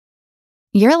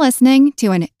You're listening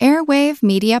to an Airwave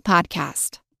Media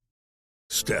Podcast.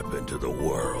 Step into the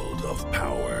world of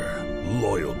power,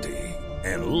 loyalty,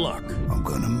 and luck. I'm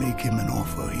gonna make him an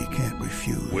offer he can't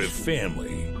refuse. With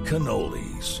family,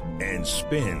 cannolis, and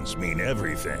spins mean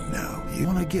everything. Now, you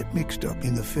wanna get mixed up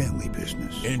in the family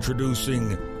business.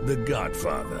 Introducing The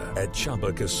Godfather at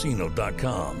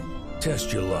ChumbaCasino.com.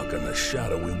 Test your luck in the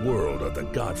shadowy world of The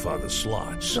Godfather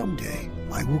slot. Someday,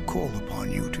 I will call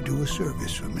upon you to do a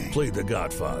service for me. Play The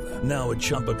Godfather now at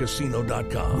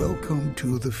ChumbaCasino.com. Welcome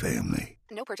to the family.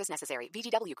 No purchase necessary.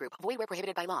 VGW Group. Void where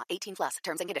prohibited by law. 18 plus.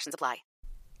 Terms and conditions apply.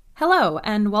 Hello,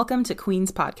 and welcome to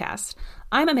Queen's Podcast.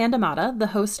 I'm Amanda Mata, the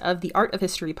host of the Art of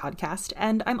History podcast,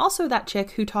 and I'm also that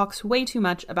chick who talks way too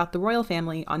much about the royal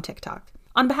family on TikTok.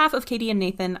 On behalf of Katie and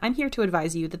Nathan, I'm here to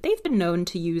advise you that they've been known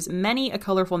to use many a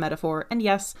colorful metaphor and,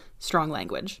 yes, strong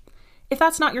language. If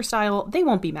that's not your style, they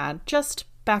won't be mad. Just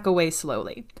back away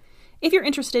slowly. If you're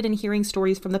interested in hearing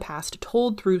stories from the past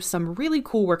told through some really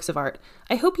cool works of art,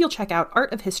 I hope you'll check out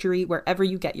Art of History wherever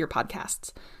you get your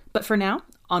podcasts. But for now,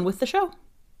 on with the show.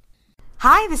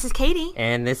 Hi, this is Katie.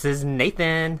 And this is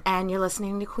Nathan. And you're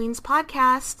listening to Queen's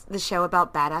Podcast, the show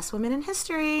about badass women in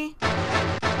history.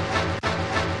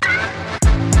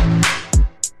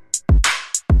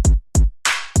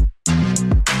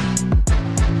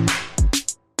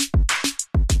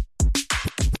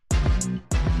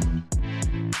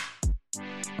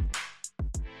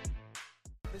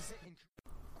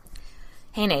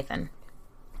 Hey, Nathan.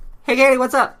 Hey, Katie,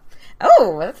 what's up?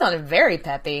 Oh, that sounded very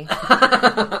peppy.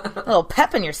 A little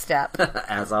pep in your step.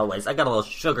 As always, I got a little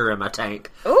sugar in my tank.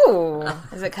 Ooh.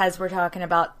 Is it because we're talking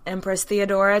about Empress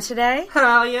Theodora today?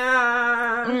 Hell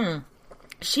yeah!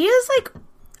 She is,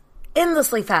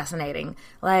 endlessly fascinating.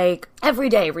 Every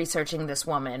day researching this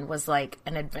woman was an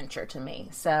adventure to me.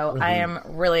 So I am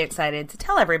really excited to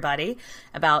tell everybody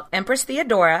about Empress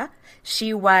Theodora.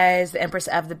 She was the Empress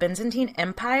of the Byzantine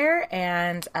Empire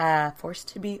and a force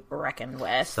to be reckoned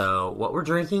with. So what we're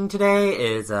drinking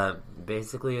today is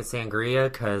basically a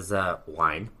sangria, because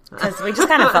wine. Because we just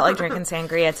kind of felt like drinking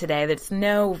sangria today. There's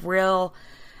no real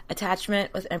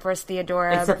attachment with Empress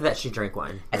Theodora. Except that she drank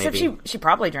wine. Except she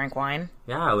probably drank wine.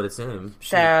 Yeah, I would assume.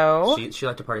 She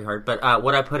liked to party hard. But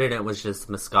what I put in it was just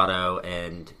Moscato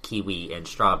and kiwi and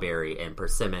strawberry and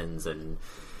persimmons and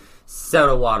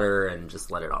soda water and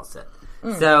just let it all sit.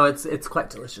 So it's quite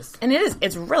delicious. And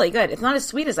it's really good. It's not as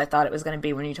sweet as I thought it was going to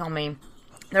be when you told me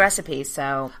the recipe,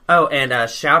 so... Oh, and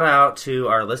shout out to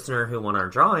our listener who won our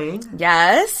drawing.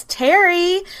 Yes,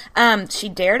 Terry. She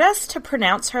dared us to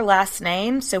pronounce her last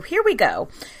name, so here we go.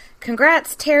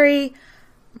 Congrats, Terry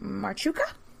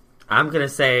Marchuka? I'm going to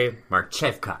say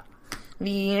Marchevka.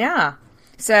 Yeah.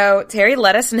 So, Terry,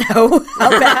 let us know how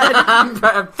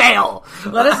bad... Fail!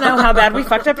 Let us know how bad we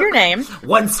fucked up your name.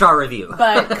 1-star review.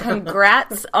 But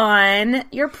congrats on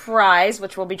your prize,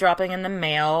 which will be dropping in the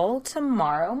mail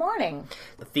tomorrow morning.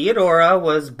 Theodora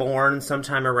was born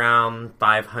sometime around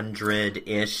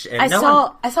 500-ish. And I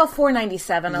saw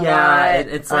 497 a lot. Yeah,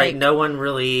 it's no one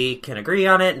really can agree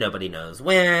on it. Nobody knows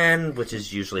when, which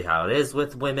is usually how it is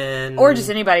with women. Or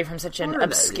just anybody from such an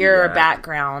obscure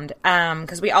background.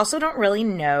 Because we also don't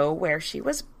really know where she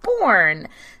was born.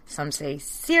 Some say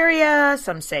Syria,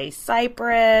 some say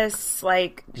Cyprus,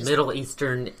 Middle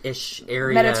Eastern-ish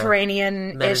area.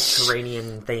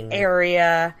 Mediterranean thing.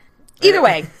 Area. Either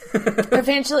way,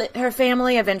 her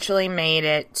family eventually made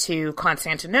it to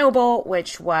Constantinople,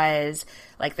 which was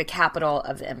the capital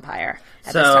of the empire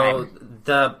at this time. So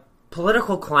the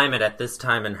political climate at this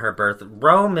time in her birth,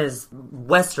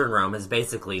 Western Rome is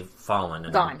basically fallen.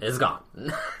 And Gone. Is gone.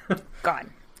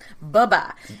 Gone.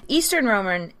 Bye-bye. Eastern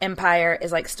Roman Empire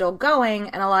is still going,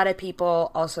 and a lot of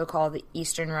people also call the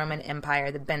Eastern Roman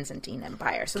Empire the Byzantine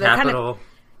Empire. So they're kind of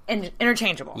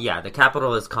interchangeable. Yeah, the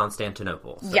capital is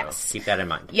Constantinople. So yes. Keep that in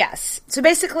mind. Yes. So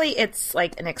basically it's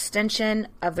an extension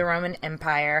of the Roman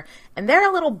Empire, and they're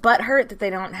a little butthurt that they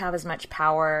don't have as much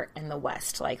power in the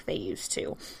West like they used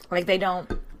to.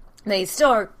 They still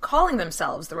are calling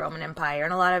themselves the Roman Empire,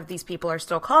 and a lot of these people are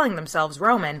still calling themselves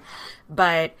Roman,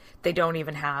 but they don't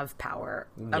even have power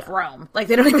of Rome.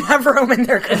 They don't even have Rome in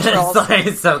their control.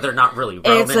 So they're not really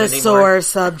Roman anymore. It's a sore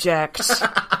subject.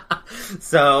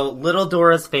 So Little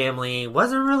Dora's family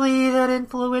wasn't really that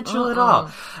influential at all.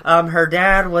 Her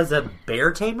dad was a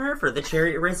bear tamer for the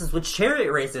chariot races, which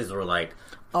chariot races were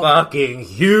fucking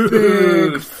huge.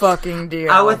 Big fucking deal.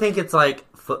 I would think it's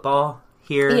football.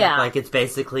 here. Yeah. Like, it's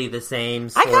basically the same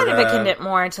sort I kind of akin it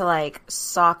more to, like,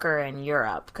 soccer in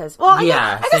Europe. Because, well, I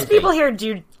guess people here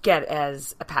do get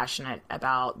as passionate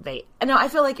about... I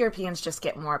feel like Europeans just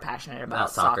get more passionate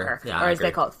about soccer. Yeah, or as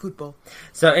they call it, football.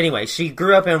 So, anyway, she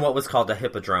grew up in what was called a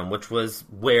hippodrome, which was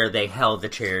where they held the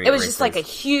chariot It was races. just, like, a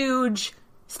huge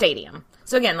stadium.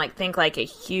 So, again, like, think, like, a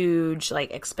huge,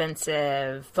 like,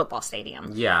 expensive football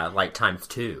stadium. Yeah, like, times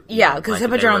 2. Yeah, because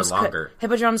like,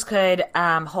 hippodromes could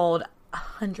hold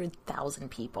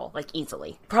 100,000 people, like,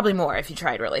 easily. Probably more if you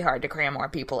tried really hard to cram more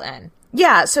people in.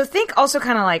 Yeah, so think also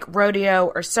kind of like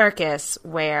rodeo or circus,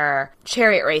 where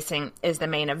chariot racing is the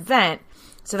main event.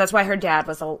 So that's why her dad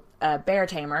was a bear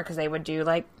tamer, because they would do,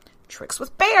 like, tricks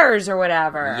with bears or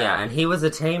whatever. Yeah, and he was a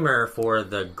tamer for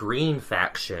the green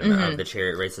faction of the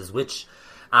chariot races, which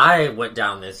I went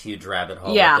down this huge rabbit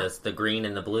hole with this. The green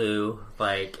and the blue,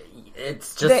 like,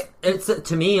 it's just,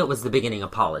 to me, it was the beginning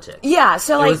of politics. Yeah,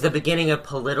 so, it was the beginning of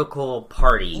political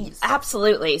parties.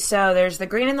 Absolutely. So there's the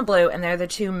green and the blue, and they're the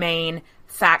two main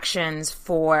factions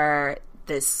for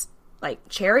this, like,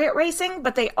 chariot racing,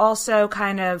 but they also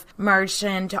kind of merged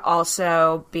into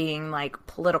also being, like,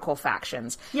 political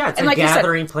factions. Yeah, it's and a like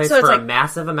gathering place so for like, a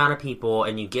massive amount of people,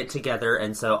 and you get together,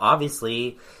 and so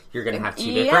obviously you're going to have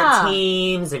two different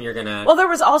teams, and you're going to... Well, there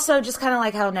was also just kind of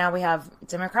like how now we have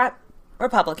Democrat,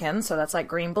 Republican, so that's like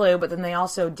green, blue, but then they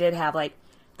also did have, like,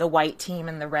 the white team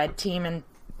and the red team, and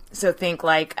so think,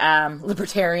 like,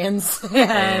 libertarians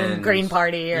and Green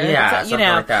Party, or,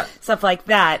 like that. Stuff like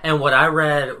that. And what I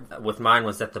read with mine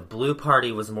was that the blue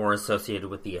party was more associated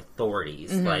with the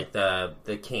authorities, like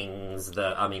the kings,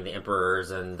 the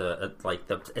emperors, and the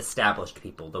established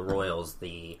people, the royals,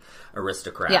 the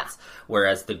aristocrats. Yeah.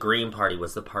 Whereas the green party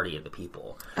was the party of the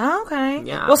people. Oh, okay.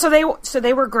 Yeah. Well, so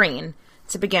they were green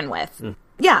to begin with.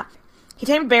 Yeah. He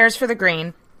tamed bears for the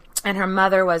green. And her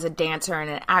mother was a dancer and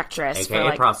an actress. AKA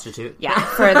a prostitute. Yeah,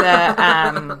 for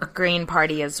the Green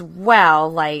Party as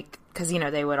well. Like, because,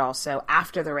 they would also,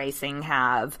 after the racing,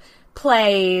 have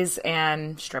plays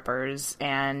and strippers.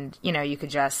 And, you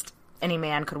could just, any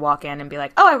man could walk in and be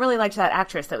like, oh, I really liked that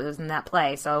actress that was in that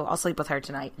play, so I'll sleep with her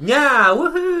tonight. Yeah,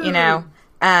 woohoo!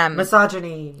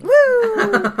 Misogyny.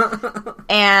 Woo!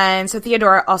 And so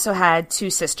Theodora also had two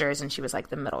sisters, and she was, like,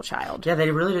 the middle child. Yeah,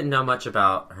 they really didn't know much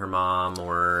about her mom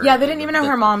or... Yeah, they didn't even know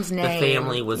her mom's name. The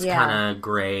family was kind of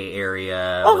gray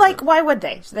area. Well, like, why would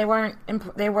they? They weren't...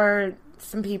 They were...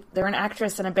 Some people, they're an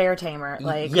actress and a bear tamer.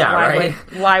 Like,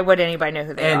 why would anybody know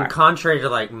who they are? And contrary to,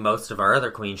 like, most of our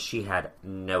other queens, she had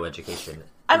no education.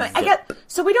 I get...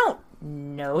 So we don't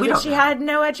know that she had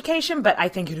no education, but I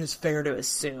think it is fair to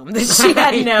assume that she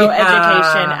had no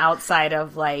education outside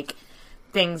of, like,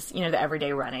 things, the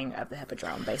everyday running of the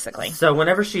hippodrome, basically. So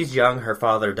whenever she's young, her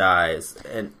father dies.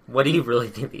 And what do you really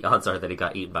think the odds are that he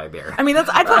got eaten by a bear? I mean,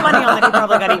 I'd put money on that he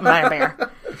probably got eaten by a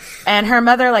bear. And her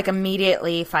mother, like,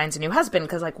 immediately finds a new husband,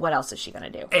 because, like, what else is she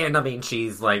going to do? And, I mean,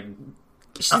 she's, like...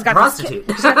 She's got prostitute.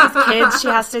 She's got these kids she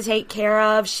has to take care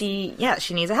of. She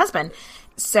needs a husband.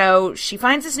 So she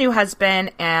finds this new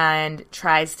husband and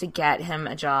tries to get him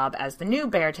a job as the new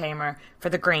bear tamer for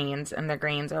the Greens. And the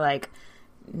Greens are like,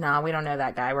 no, we don't know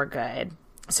that guy. We're good.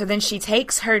 So then she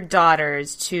takes her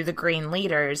daughters to the Green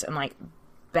leaders and, like,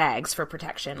 begs for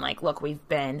protection. Like, look, we've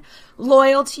been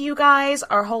loyal to you guys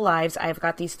our whole lives. I've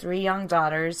got these 3 young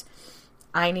daughters.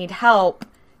 I need help.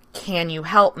 Can you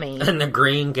help me? And the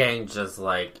Green gang just,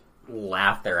 like...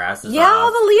 laughed their asses off. Yeah,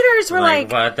 all the leaders were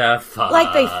like, what the fuck?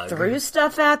 Like, they threw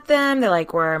stuff at them. They,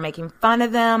 like, were making fun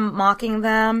of them, mocking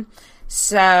them.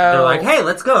 So... They're like, hey,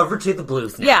 let's go over to the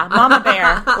Blues now. Yeah, Mama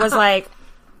Bear was like,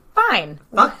 fine.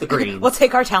 Fuck the Greens. We'll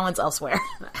take our talents elsewhere.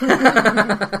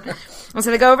 And so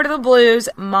they go over to the Blues.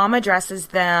 Mama dresses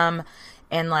them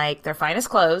in, like, their finest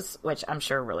clothes, which I'm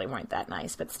sure really weren't that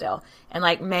nice, but still. And,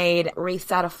 like, made wreaths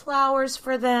out of flowers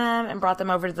for them and brought them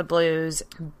over to the Blues,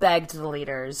 begged the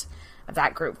leaders of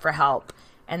that group for help.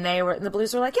 And the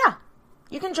Blues were like, yeah,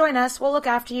 you can join us. We'll look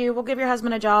after you. We'll give your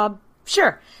husband a job.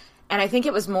 Sure. And I think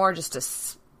it was more just to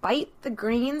spite the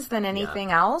Greens than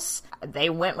anything else.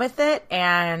 They went with it,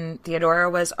 and Theodora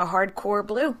was a hardcore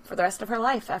Blue for the rest of her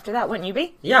life after that, wouldn't you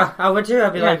be? Yeah, I would too.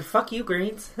 I'd be like, fuck you,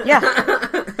 Greens.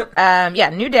 Yeah.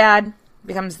 New dad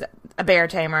becomes a bear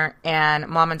tamer, and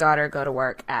mom and daughter go to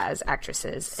work as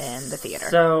actresses in the theater.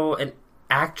 So an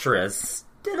actress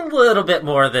did a little bit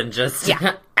more than just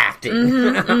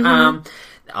acting.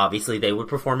 Obviously, they would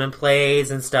perform in plays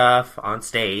and stuff on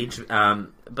stage,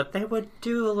 but they would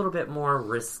do a little bit more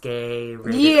risque,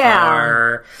 rated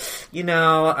R.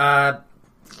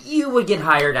 You would get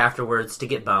hired afterwards to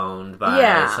get boned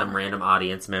by some random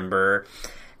audience member.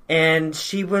 And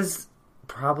she was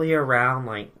probably around,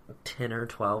 like, 10 or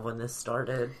 12 when this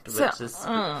started. So, Which is...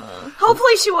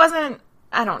 hopefully she wasn't...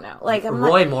 I don't know. Like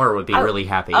Roy Moore would be really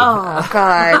happy. Oh,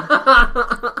 God.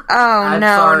 Oh, no,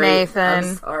 sorry. Nathan.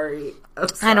 I'm sorry.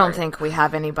 I don't think we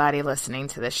have anybody listening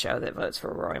to this show that votes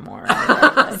for Roy Moore.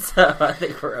 So I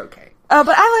think we're okay. But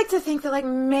I like to think that, like,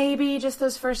 maybe just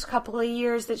those first couple of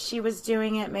years that she was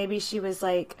doing it, maybe she was,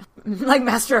 like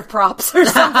Master of Props or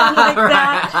something like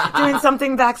that, doing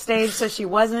something backstage so she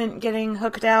wasn't getting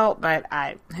hooked out, but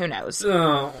who knows.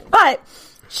 Oh. But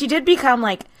she did become,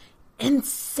 like,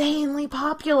 insanely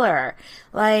popular.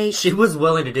 Like, she was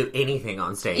willing to do anything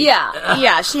on stage.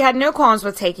 Yeah, she had no qualms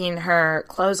with taking her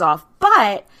clothes off,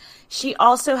 but she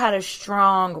also had a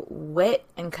strong wit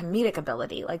and comedic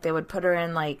ability. Like, they would put her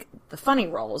in, like, the funny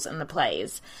roles in the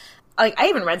plays. Like, I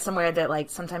even read somewhere that, like,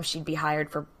 sometimes she'd be hired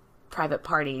for private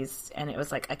parties, and it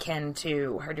was, like, akin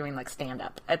to her doing, like,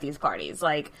 stand-up at these parties.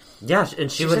 Like, yeah, and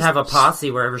she would have a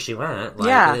posse wherever she went. Like,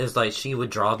 yeah. It was like she would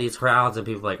draw these crowds, and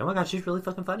people were like, oh my god, she's really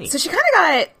fucking funny. So she kind of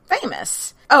got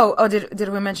famous. Oh, did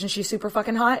we mention she's super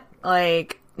fucking hot?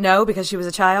 Like, no, because she was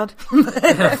a child.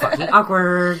 Fucking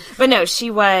awkward. But no, she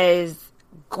was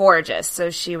gorgeous. So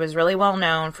she was really well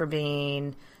known for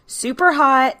being super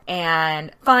hot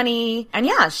and funny. And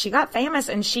yeah, she got famous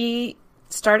and she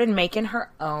started making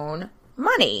her own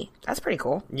money. That's pretty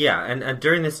cool. Yeah, and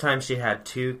during this time she had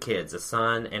 2 kids, a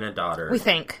son and a daughter. We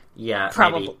think. Yeah,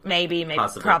 probably. Maybe.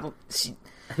 Possibly. Probably.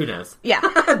 Who knows?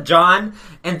 Yeah. John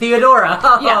and Theodora.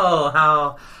 Oh, yeah.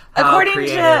 how According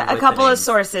creative to a with couple the of names.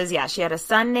 sources, yeah, she had a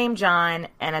son named John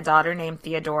and a daughter named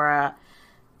Theodora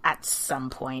at some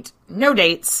point. No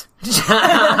dates.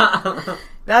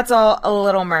 That's all a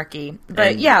little murky.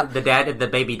 But And yeah. the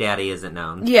baby daddy isn't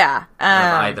known. Yeah.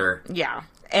 Either. Yeah.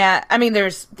 I mean,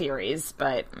 there's theories,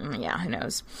 but yeah, who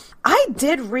knows? I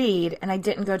did read, and I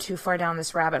didn't go too far down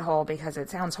this rabbit hole because it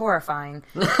sounds horrifying,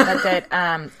 but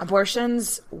that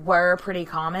abortions were pretty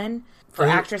common for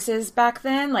actresses back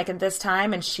then, like at this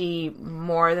time, and she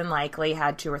more than likely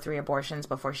had 2 or 3 abortions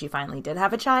before she finally did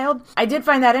have a child. I did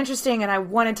find that interesting, and I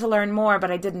wanted to learn more,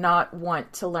 but I did not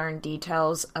want to learn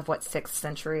details of what 6th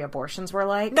century abortions were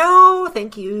like. No,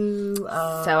 thank you.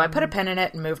 So I put a pin in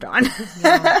it and moved on.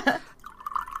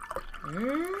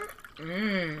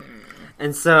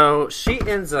 And so she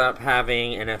ends up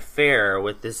having an affair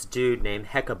with this dude named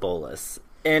Hecabolus.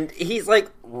 And he's, like,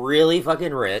 really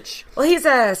fucking rich. Well, he's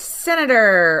a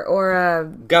senator or a...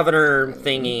 governor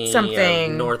thingy.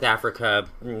 Something. Of North Africa.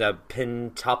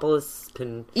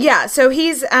 Pentopolis? Yeah, so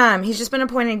he's just been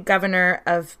appointed governor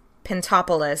of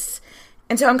Pentopolis.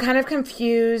 And so I'm kind of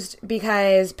confused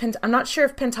because I'm not sure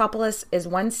if Pentopolis is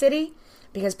one city,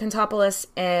 because Pentopolis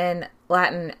in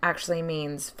Latin actually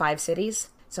means 5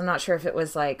 cities. So I'm not sure if it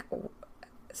was like...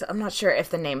 So I'm not sure if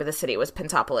the name of the city was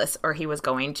Pentopolis or he was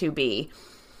going to be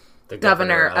the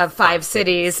governor of 5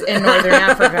 cities in Northern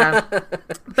Africa.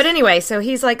 But anyway, so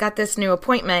he's like got this new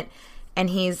appointment and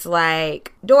he's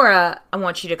like, Dora, I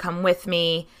want you to come with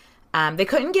me. They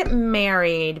couldn't get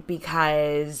married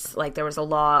because like there was a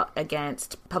law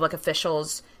against public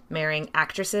officials marrying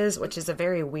actresses, which is a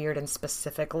very weird and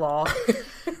specific law.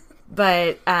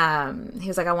 But he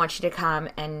was like, I want you to come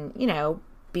and, you know,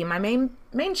 be my main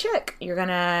chick. You're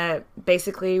gonna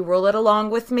basically rule it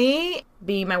along with me,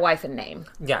 be my wife in name.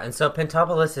 Yeah, and so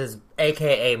Pentopolis is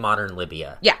a.k.a. modern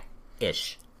Libya. Yeah.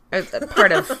 Ish.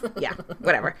 Part of, yeah,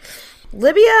 whatever.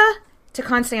 Libya to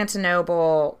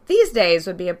Constantinople these days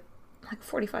would be a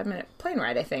 45-minute plane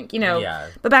ride, I think, you know. Yeah.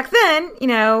 But back then, you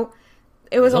know,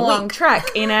 it was a long trek,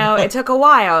 you know. It took a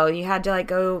while. You had to, like,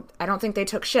 go... I don't think they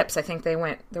took ships. I think they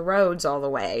went the roads all the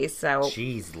way, so...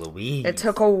 Jeez Louise. It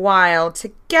took a while to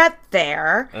get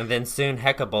there. And then soon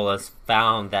Hecabolus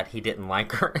found that he didn't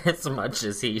like her as much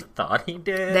as he thought he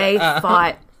did. They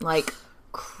fought like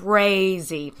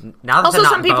crazy. Now that Also, they're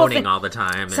not some people boning think- all the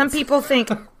time. Some people think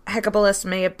Hecabolus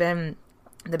may have been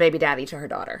the baby daddy to her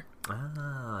daughter.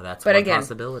 That's But one again,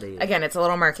 possibility. Again, it's a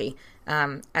little murky,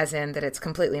 as in that it's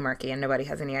completely murky and nobody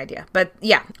has any idea. But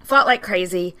yeah, fought like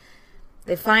crazy.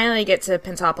 They finally get to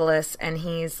Pentopolis, and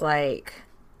he's like,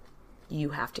 you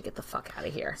have to get the fuck out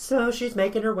of here. So she's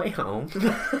making her way home.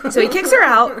 So he kicks her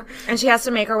out, and she has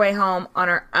to make her way home on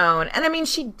her own. And I mean,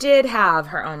 she did have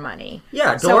her own money.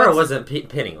 Yeah, So Dora it's- wasn't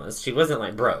penniless. She wasn't,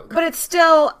 like, broke. But it's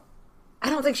still I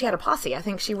don't think she had a posse. I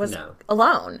think she was No.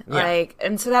 alone. Yeah.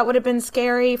 And so that would have been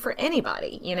scary for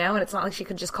anybody, you know? And it's not like she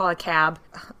could just call a cab.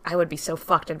 I would be so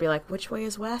fucked. I'd be like, which way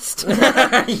is west?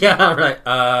 Yeah, right.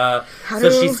 So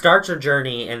do- she starts her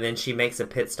journey, and then she makes a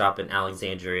pit stop in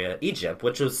Alexandria, Egypt,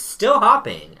 which was still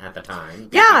hopping at the time.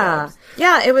 Yeah.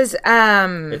 Yeah, it was,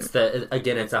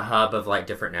 It's a hub of, like,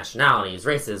 different nationalities,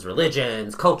 races,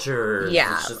 religions, cultures.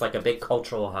 Yeah. It's just like a big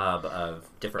cultural hub of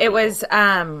different it people. was,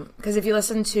 because if you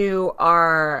listen to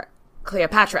our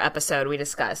Cleopatra episode, we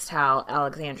discussed how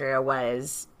Alexandria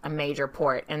was a major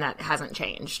port, and that hasn't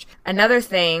changed. Another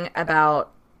thing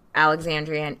about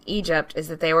Alexandria and Egypt is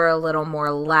that they were a little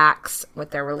more lax with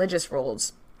their religious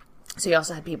rules. So you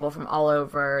also had people from all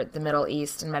over the Middle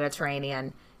East and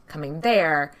Mediterranean coming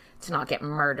there to not get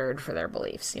murdered for their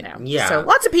beliefs, you know? Yeah. So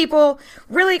lots of people,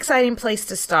 really exciting place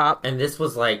to stop. And this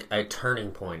was like a turning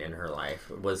point in her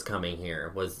life, was coming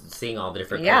here, was seeing all the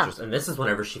different Yeah. cultures. And this is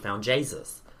whenever she found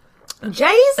Jesus.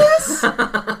 Jesus?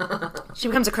 She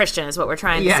becomes a Christian is what we're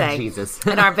trying to say. Jesus.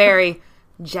 In our very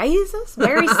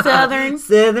very southern.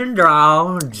 Southern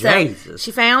drawl, So Jesus.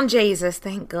 she found Jesus,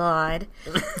 thank God.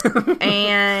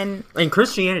 And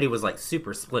Christianity was like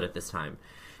super split at this time.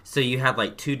 So you had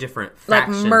like two different like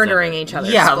factions murdering of it. each other.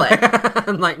 Yeah,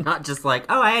 split. like not just like,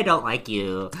 oh, I don't like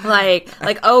you. like,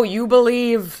 oh, you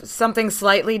believe something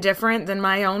slightly different than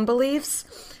my own beliefs?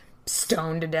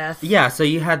 Stoned to death. Yeah, so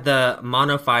you had the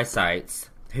monophysites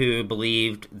who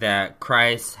believed that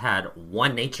Christ had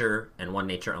one nature and one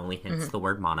nature only, hence the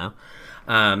word mono.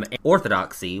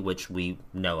 Orthodoxy, which we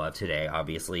know of today,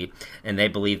 obviously, and they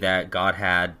believe that God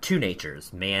had two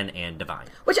natures, man and divine.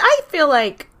 Which I feel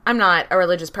like, I'm not a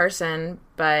religious person,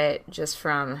 but just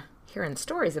from hearing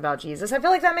stories about Jesus, I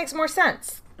feel like that makes more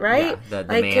sense, right? Yeah,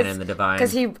 the man and the divine.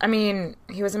 Because he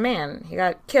was a man. He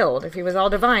got killed. If he was all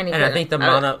divine, he And I wouldn't. think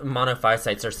the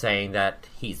monophysites are saying that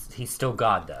he's still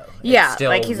God, though. Yeah, it's still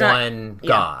like he's one not,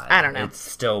 God. I don't know. It's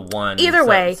still one. Either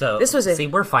way, so, this was a see,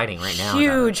 we're fighting right now.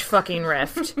 huge fucking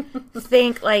rift.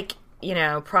 Think like, you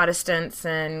know, Protestants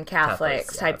and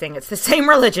Catholics type thing. It's the same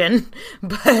religion,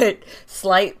 but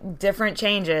slight different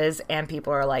changes, and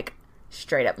people are like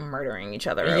straight up murdering each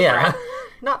other over Yeah, it.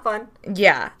 not fun.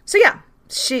 Yeah. So yeah,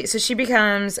 she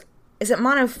becomes. Is it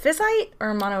monophysite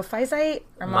or monophysite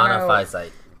or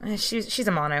Monophysite. She's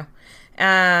a mono.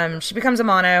 She becomes a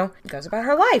mono, goes about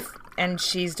her life, and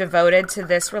she's devoted to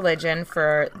this religion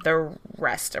for the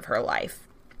rest of her life.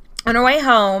 On her way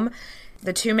home,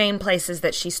 the two main places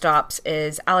that she stops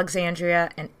is Alexandria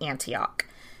and Antioch.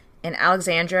 In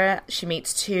Alexandria, she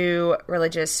meets two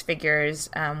religious figures,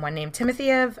 one named Timothy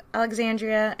of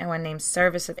Alexandria and one named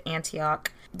Servus of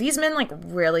Antioch. These men, like,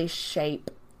 really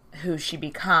shape who she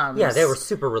becomes. Yeah, they were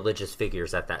super religious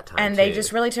figures at that time, and they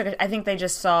just really took it. I think they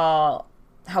just saw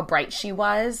how bright she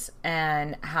was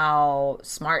and how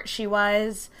smart she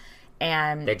was,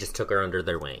 and They just took her under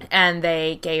their wing. and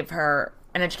they gave her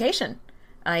an education.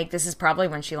 Like, this is probably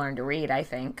when she learned to read, I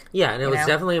think. Yeah, and it You was know?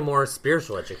 definitely a more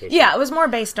spiritual education. Yeah, it was more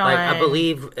based on... Like, I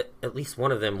believe at least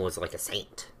one of them was like a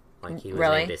saint. Like, he was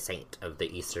Really? named a saint of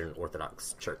the Eastern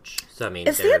Orthodox Church. So, I mean...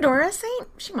 Is Theodora a saint?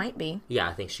 She might be. Yeah,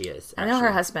 I think she is. I know her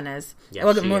actually. husband is. Yeah,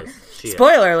 Well, she is. She is.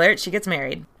 Spoiler alert, she gets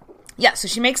married. Yeah, so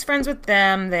she makes friends with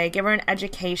them. They give her an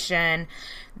education.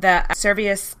 The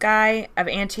Servius guy of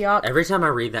Antioch. Every time I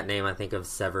read that name, I think of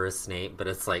Severus Snape, but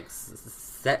it's like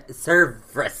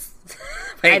Severus.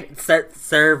 Wait,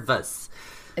 Servus.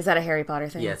 Is that a Harry Potter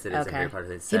thing? Yes, it is a Harry Potter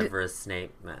thing. Severus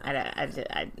Snape.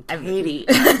 Katie,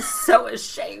 I'm so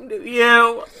ashamed of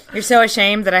you. you're so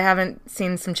ashamed that I haven't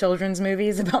seen some children's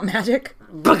movies about magic?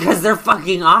 Because they're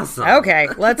fucking awesome. Okay,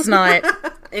 let's not.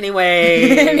 Anyway.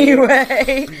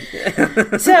 Anyway.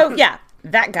 So, yeah,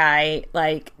 that guy,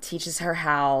 like, teaches her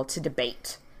how to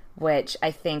debate, which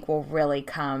I think will really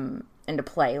come into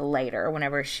play later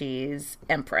whenever she's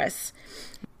Empress.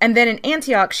 And then in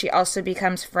Antioch, she also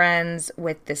becomes friends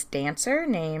with this dancer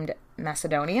named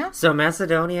Macedonia. So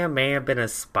Macedonia may have been a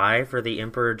spy for the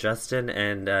Emperor Justin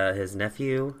and his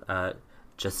nephew,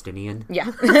 Justinian.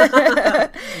 Yeah.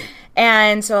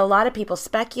 And so a lot of people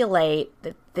speculate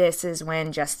that this is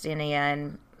when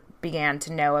Justinian began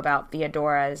to know about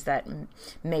Theodora, is that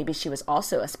maybe she was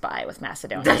also a spy with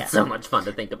Macedonia. That's so much fun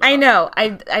to think about. I know.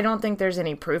 I don't think there's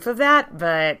any proof of that,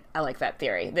 but I like that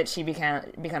theory, that she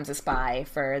becomes a spy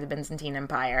for the Byzantine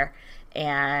Empire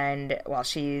and while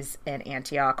she's in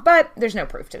Antioch, but there's no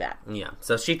proof to that. Yeah.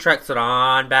 So she treks it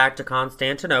on back to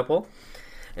Constantinople,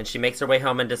 and she makes her way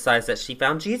home and decides that she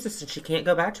found Jesus and she can't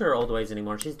go back to her old ways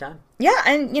anymore. She's done. Yeah,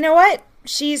 and you know what?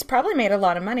 She's probably made a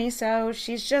lot of money, so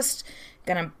she's just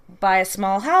gonna buy a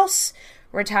small house,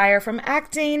 retire from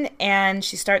acting, and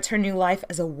she starts her new life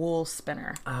as a wool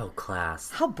spinner. Oh, class.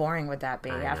 How boring would that be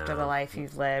after the life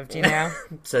you've lived, you know?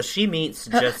 So she meets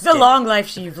Justin. The long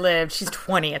life you've lived. She's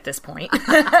 20 at this point.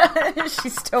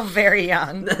 She's still very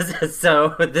young.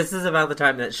 So this is about the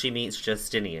time that she meets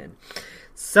Justinian.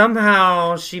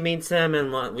 Somehow she meets him,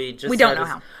 and we don't know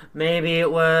how. Maybe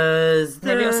it was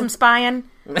some spying.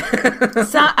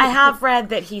 So I have read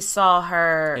that he saw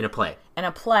her in a play.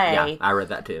 Yeah, I read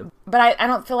that too. But I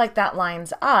don't feel like that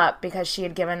lines up because she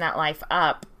had given that life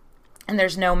up, and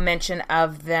there's no mention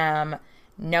of them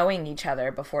knowing each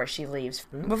other before she leaves,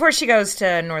 before she goes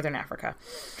to Northern Africa.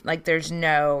 Like, there's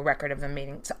no record of them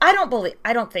meeting. So I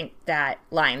don't think that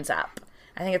lines up.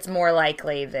 I think it's more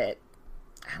likely that,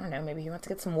 I don't know, maybe he wants to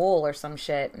get some wool or some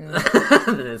shit.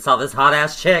 And saw this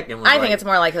hot-ass chick. And I think it's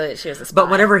more likely that she was a spy. But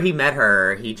whenever he met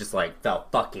her, he just,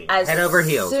 felt fucking head over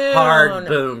heels. Hard,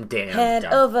 boom, damn. Head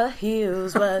over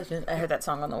heels. I heard that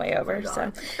song on the way over,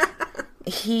 so...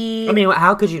 I mean,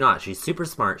 how could you not? She's super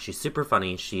smart. She's super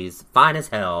funny. She's fine as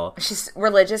hell. She's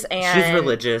religious and... She's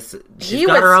religious. She's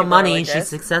got her own money. Religious. She's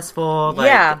successful.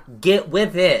 Get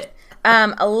with it.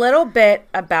 A little bit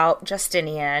about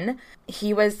Justinian.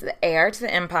 He was the heir to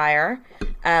the empire.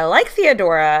 Like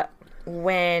Theodora,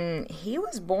 when he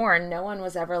was born, no one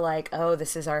was ever like, oh,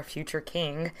 this is our future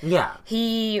king. Yeah.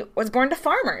 He was born to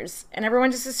farmers, and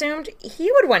everyone just assumed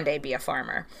he would one day be a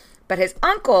farmer. But his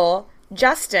uncle,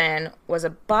 Justin, was a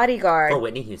bodyguard. For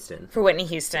Whitney Houston.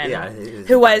 Yeah,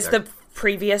 who was the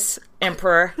previous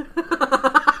emperor.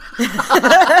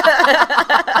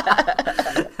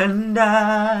 And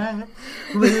I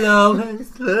will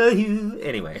always love you.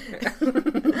 Anyway.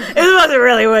 It wasn't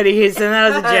really Whitney Houston. That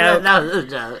was a joke. That was a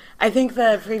joke. I think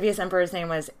the previous emperor's name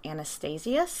was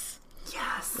Anastasius.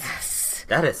 Yes.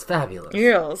 That is fabulous.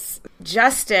 Yes.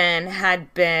 Justin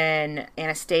had been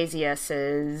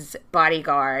Anastasius's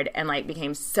bodyguard and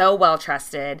became so well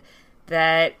trusted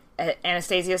that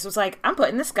Anastasius was like, I'm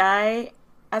putting this guy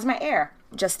as my heir.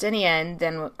 Justin,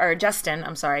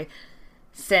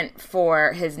 sent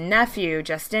for his nephew,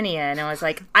 Justinian, and was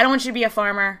like, I don't want you to be a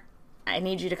farmer. I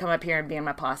need you to come up here and be in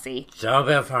my posse. Don't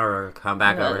be a farmer. Come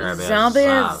back over here and be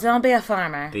don't be a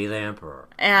farmer. Be the emperor.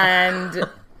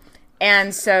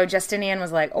 And so Justinian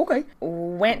was like, okay.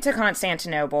 Went to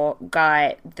Constantinople,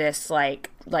 got this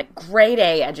grade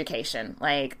A education,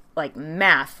 like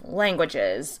math,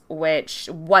 languages, which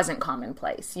wasn't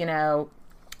commonplace,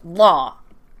 law,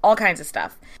 all kinds of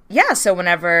stuff. Yeah, so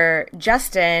whenever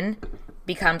Justin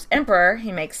becomes emperor,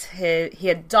 he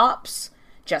adopts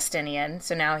Justinian,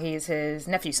 so now he's his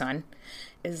nephew's son,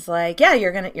 is like, yeah,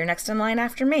 you're next in line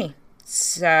after me.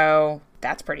 So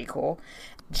that's pretty cool.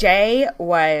 Jay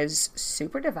was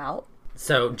super devout.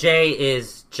 So Jay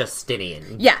is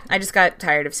Justinian. Yeah, I just got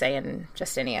tired of saying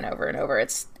Justinian over and over.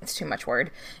 It's too much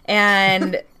word.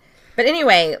 And but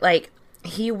anyway,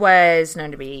 he was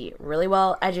known to be really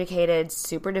well educated,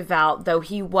 super devout, though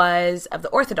he was of the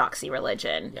Orthodoxy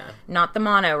religion, not the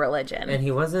mono religion. And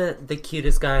he wasn't the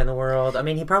cutest guy in the world. I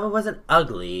mean, he probably wasn't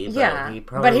ugly,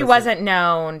 but he wasn't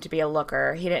known to be a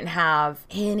looker. He didn't have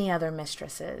any other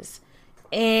mistresses,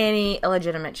 any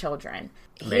illegitimate children.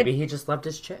 Maybe he just loved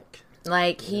his chick.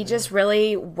 He just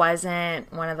really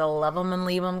wasn't one of the love 'em and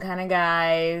leave 'em kind of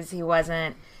guys. He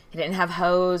didn't have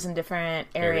hoes and different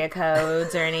area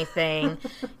codes or anything.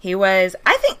 He was,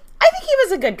 I think he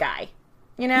was a good guy.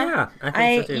 Yeah, I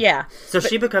think so too. Yeah. So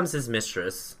she becomes his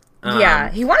mistress.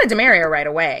 He wanted to marry her right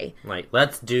away.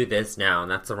 Let's do this now,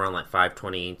 and that's around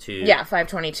 522. Yeah,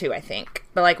 522, I think.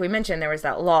 But like we mentioned, there was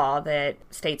that law that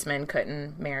statesmen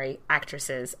couldn't marry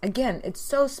actresses. Again, it's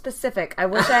so specific. I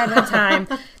wish I had time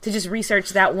to just research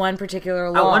that one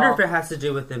particular law. I wonder if it has to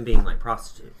do with them being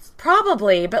prostitutes.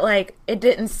 Probably, but it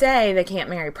didn't say they can't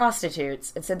marry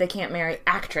prostitutes. It said they can't marry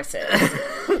actresses.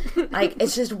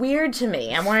 It's just weird to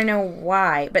me. I want to know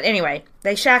why. But anyway,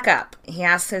 they shack up. He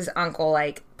asks his uncle,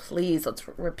 please, let's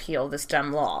repeal this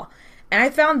dumb law. And I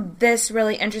found this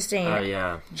really interesting. Oh,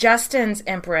 yeah. Justin's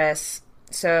empress,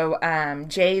 so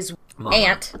Jay's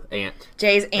aunt.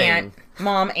 Jay's aunt,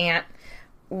 mom, aunt.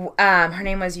 Her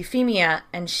name was Euphemia,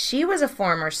 and she was a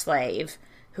former slave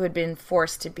who had been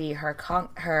forced to be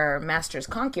her master's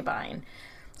concubine.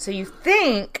 So you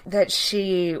think that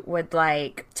she would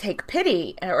take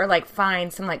pity or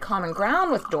find some like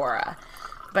ground with Dora,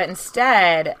 but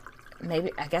instead,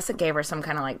 maybe I guess it gave her some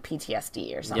kind of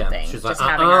PTSD or something. Yeah, she's just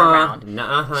having her around.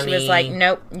 Nuh-uh, honey. She was like,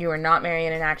 "Nope, you are not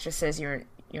marrying an actresses. You're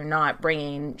not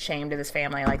bringing shame to this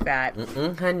family like that,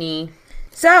 honey."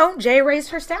 So Jay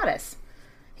raised her status.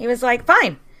 He was like,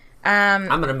 "Fine, I'm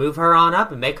going to move her on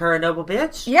up and make her a noble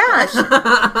bitch. Yeah.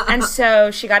 And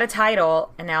so she got a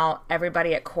title, and now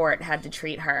everybody at court had to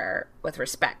treat her with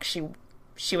respect.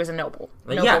 She was a noble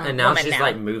yeah, and now she's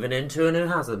like moving into a new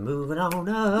house. Moving on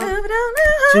up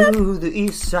to the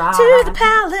east side. To the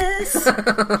palace.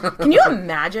 Can you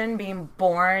imagine being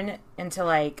born into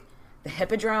like the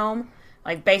Hippodrome?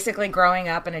 Like, basically growing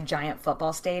up in a giant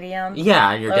football stadium.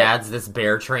 Yeah, and your dad's this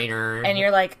bear trainer. And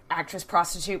you're, like, actress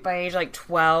prostitute by age, like,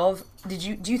 12. Do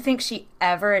you think she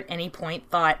ever at any point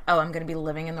thought, oh, I'm going to be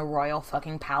living in the royal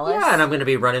fucking palace? Yeah, and I'm going to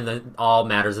be running all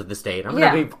matters of the state. I'm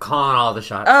going to be calling all the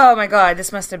shots. Oh, my God,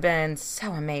 this must have been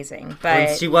so amazing. But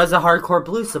and she was a hardcore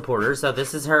blues supporter, so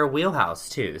this is her wheelhouse,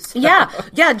 too. So.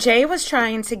 Yeah, Jay was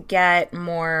trying to get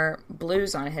more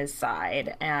blues on his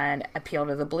side and appeal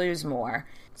to the blues more.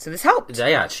 So this helped.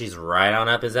 Yeah, she's right on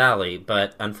up his alley.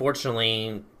 But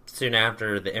unfortunately, soon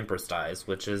after, the Empress dies,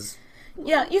 which is...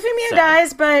 Yeah, Euphemia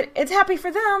dies, but it's happy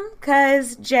for them,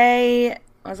 because Jay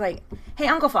was like, hey,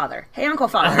 Uncle Father. Can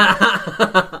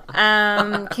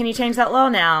you change that law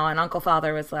now? And Uncle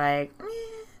Father was like,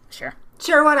 sure.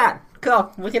 Sure, why not?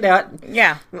 Cool, we can do it.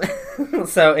 Yeah.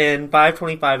 So in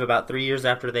 525, about 3 years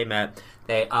after they met,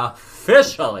 they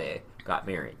officially got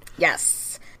married. Yes.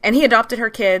 And he adopted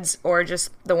her kids, or just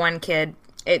the one kid.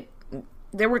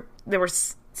 There were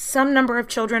some number of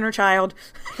children or child,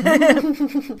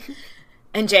 and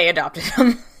Jay adopted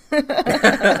them.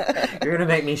 You're gonna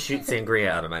make me shoot sangria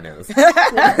out of my nose.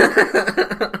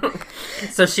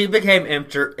 So she became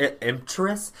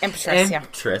Empress.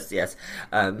 Empress, yes.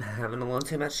 Having a little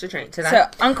too much to drink tonight. So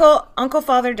Uncle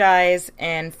Father dies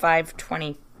in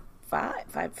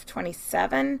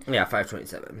 527. Yeah,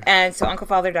 527. And so Uncle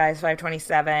Father dies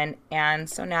 527, and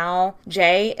so now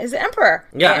Jay is the emperor.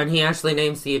 Yeah, and he actually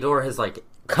names Theodora his, like,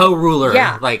 co-ruler,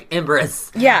 like, Empress.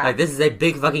 Yeah. Like, this is a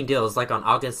big fucking deal. It's, like, on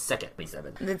August 2nd,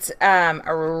 27. It's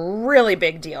a really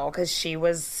big deal,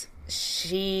 because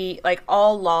like,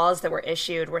 all laws that were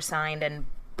issued were signed in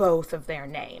both of their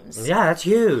names. Yeah, that's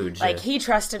huge. Like, he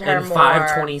trusted her in more.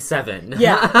 527.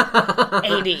 Yeah.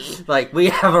 AD. Like, we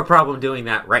have a problem doing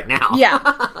that right now.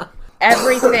 Yeah.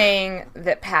 Everything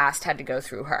that passed had to go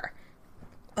through her.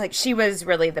 Like, she was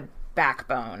really the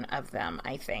backbone of them,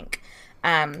 I think.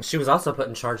 She was also put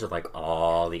in charge of, like,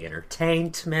 all the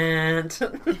entertainment.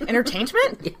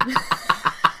 Entertainment? Yeah.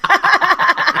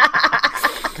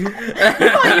 I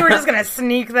thought you were just gonna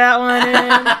sneak that one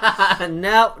in.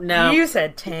 No. You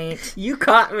said taint. You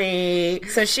caught me.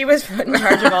 So she was put in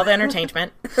charge of all the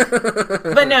entertainment.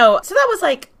 But no, so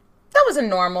that was a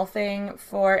normal thing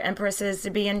for empresses to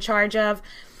be in charge of.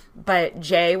 But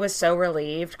Jay was so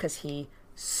relieved, because he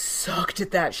sucked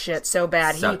at that shit so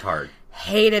bad. Sucked hard.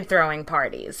 Hated throwing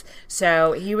parties.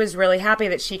 So he was really happy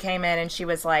that she came in, and she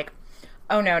was like,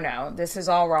 oh, no, this is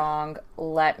all wrong.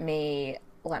 Let me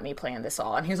plan this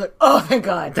all. And he was like, oh, thank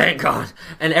God. Thank God.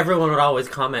 And everyone would always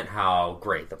comment how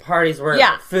great the parties were,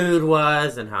 yeah, the food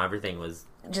was, and how everything was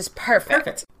just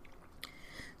perfect.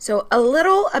 So a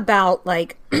little about,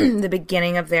 like, the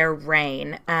beginning of their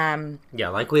reign. Yeah,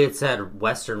 like we had said,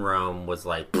 Western Rome was,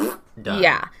 like, done.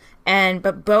 Yeah.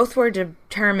 But both were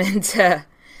determined to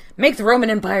make the Roman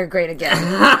Empire great again.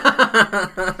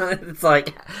 It's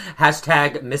like,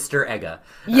 hashtag Mr. Egga.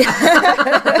 Yeah.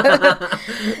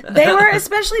 They were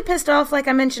especially pissed off, like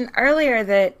I mentioned earlier,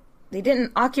 that they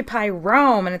didn't occupy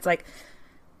Rome. And it's like,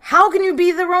 how can you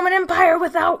be the Roman Empire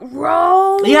without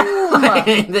Rome? Yeah.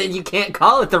 You can't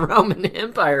call it the Roman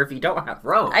Empire if you don't have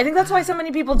Rome. I think that's why so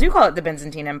many people do call it the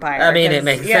Byzantine Empire. I mean, it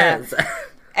makes sense.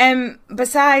 And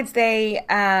besides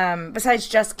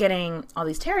just getting all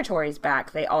these territories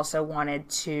back, they also wanted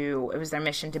to, it was their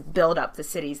mission to build up the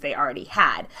cities they already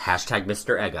had. Hashtag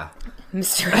Mr. Egga.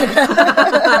 Mr.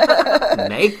 Egga.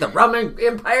 Make the Roman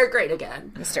Empire great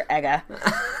again. Mr. Egga.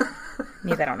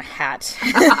 Need that on a hat.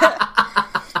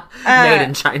 Made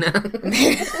in China.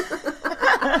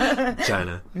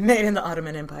 China. Made in the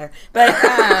Ottoman Empire. But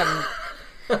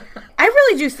I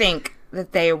really do think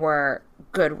that they were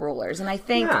good rulers, and I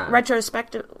think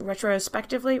retrospectively, is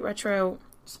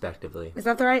that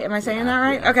the right? Am I saying that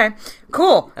right? Yeah. Okay,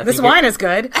 cool. This wine is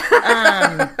good.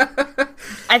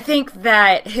 I think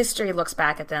that history looks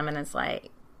back at them and it's like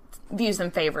views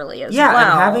them favorably as well. Yeah,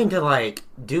 and having to, like,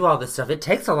 do all this stuff, it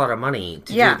takes a lot of money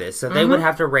to do this. So they would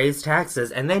have to raise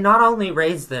taxes, and they not only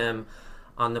raise them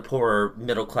on the poor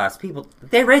middle-class people,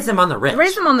 they raise them on the rich. They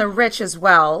raise them on the rich as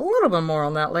well. A little bit more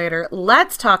on that later.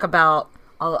 Let's talk about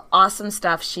all the awesome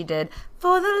stuff she did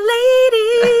for the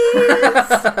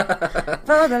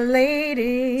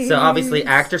ladies. So obviously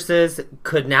actresses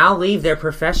could now leave their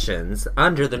professions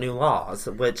under the new laws,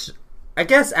 which I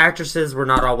guess actresses were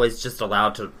not always just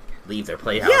allowed to leave their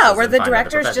playhouses. Yeah, were and the find other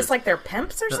directors professions. just like their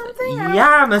pimps or something?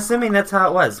 Yeah, I'm assuming that's how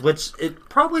it was, which it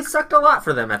probably sucked a lot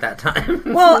for them at that time.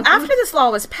 Well, after this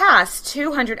law was passed,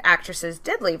 200 actresses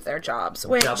did leave their jobs.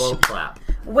 Double clap.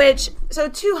 So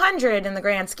 200 in the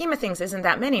grand scheme of things isn't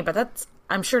that many, but that's,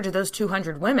 I'm sure to those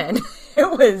 200 women,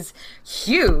 it was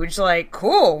huge. Like,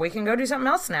 cool, we can go do something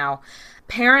else now.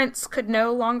 Parents could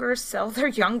no longer sell their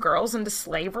young girls into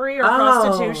slavery or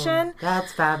prostitution.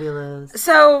 That's fabulous.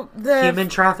 So the human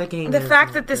trafficking. The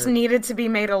fact that this needed to be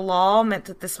made a law meant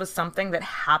that this was something that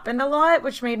happened a lot,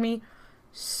 which made me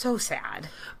so sad.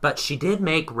 But she did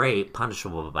make rape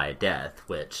punishable by death,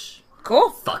 which... Cool.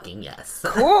 Fucking yes.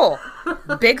 Cool.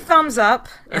 Big thumbs up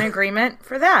in agreement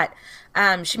for that.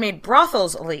 She made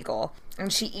brothels illegal,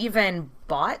 and she even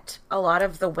bought a lot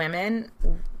of the women...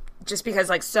 Just because,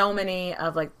 like, so many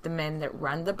of, like, the men that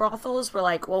run the brothels were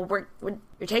like, well,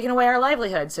 you're taking away our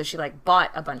livelihood. So she, like, bought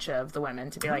a bunch of the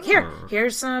women to be like,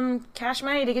 here's some cash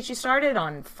money to get you started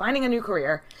on finding a new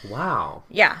career. Wow.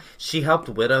 Yeah. She helped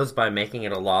widows by making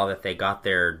it a law that they got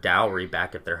their dowry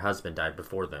back if their husband died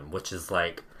before them, which is,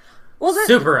 like,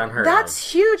 super unheard of.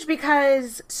 That's huge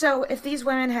because, so if these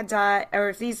women had died, or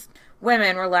if these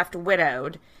women were left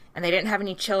widowed and they didn't have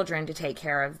any children to take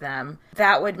care of them,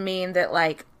 that would mean that,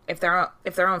 like, if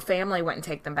their own family wouldn't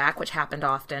take them back, which happened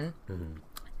often,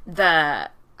 the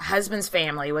husband's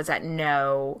family was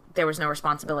there was no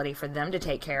responsibility for them to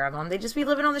take care of them. They'd just be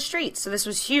living on the streets. So this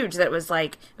was huge. That it was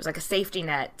like a safety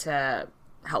net to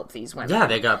help these women. Yeah,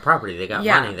 they got property, they got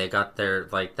money, they got their,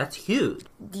 like, that's huge.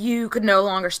 You could no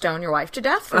longer stone your wife to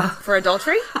death for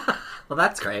adultery. Well,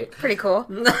 that's great. Pretty cool.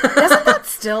 Doesn't that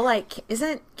still, like,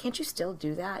 can't you still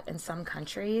do that in some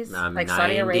countries? Like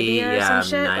Saudi Arabia or some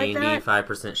shit like that?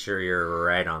 95% sure you're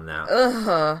right on that.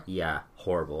 Ugh. Yeah,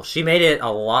 horrible. She made it a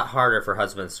lot harder for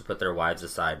husbands to put their wives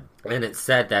aside. And it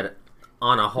said that,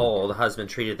 on a whole, the husband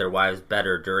treated their wives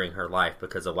better during her life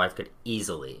because a wife could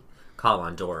easily call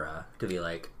on Dora to be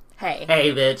like, Hey,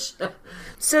 bitch.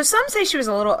 So some say she was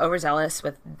a little overzealous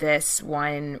with this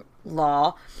one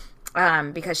law.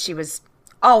 Because she was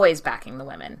always backing the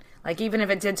women. Like, even if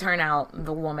it did turn out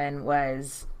the woman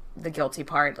was the guilty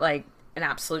part, like, an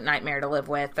absolute nightmare to live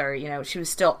with, or, you know, she was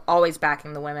still always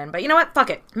backing the women. But you know what? Fuck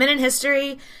it. Men in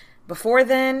history, before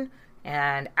then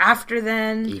and after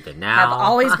then, even now, have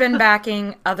always been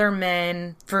backing other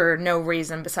men for no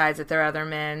reason besides that they're other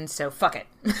men, so fuck it.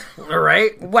 All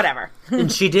right. Whatever. And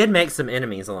she did make some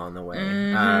enemies along the way.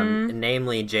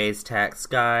 Namely, Jay's tax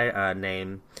guy,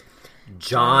 named...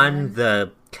 John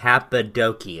the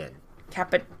Cappadocian.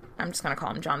 I'm just going to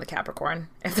call him John the Capricorn,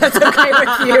 if that's okay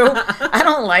with you. I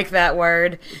don't like that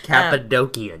word.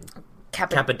 Cappadocian.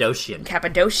 Cappadocian.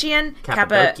 Capricorn.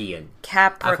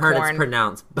 I've heard it's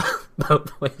pronounced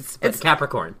both ways. It's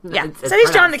Capricorn. Yeah. It's so he's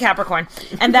pronounced. John the Capricorn.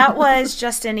 And that was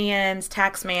Justinian's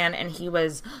tax man, and he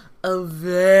was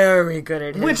very good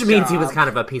at his Which means job. he was kind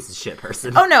of a piece of shit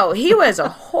person. Oh, no. He was a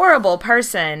horrible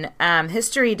person.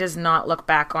 History does not look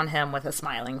back on him with a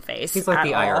smiling face. He's like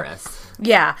the all. IRS.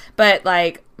 Yeah, but,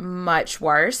 like, much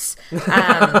worse.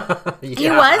 He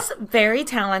was very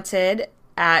talented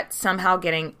at somehow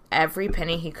getting every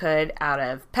penny he could out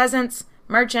of peasants,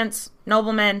 merchants,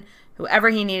 noblemen, whoever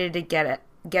he needed to get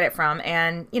it from.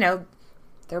 And, you know,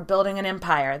 they're building an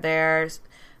empire. They're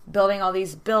building all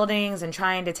these buildings and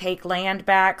trying to take land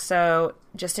back. So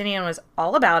Justinian was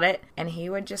all about it, and he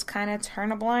would just kind of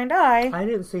turn a blind eye. I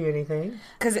didn't see anything.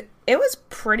 Because it was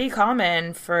pretty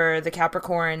common for the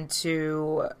Capricorn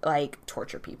to, like,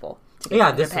 torture people.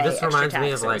 Yeah, this reminds me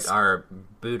of, like, our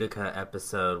Boudica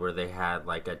episode where they had,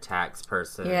 like, a tax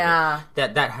person. Yeah.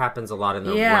 That happens a lot in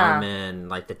the Roman,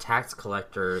 like, the tax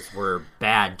collectors were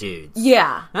bad dudes.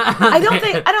 Yeah. I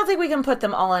don't think we can put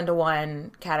them all into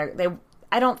one category.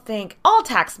 I don't think all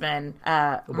taxmen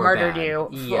murdered bad. you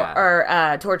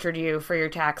or tortured you for your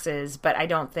taxes, but I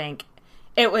don't think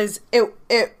it was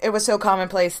so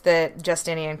commonplace that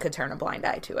Justinian could turn a blind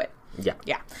eye to it. Yeah.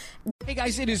 Yeah. Hey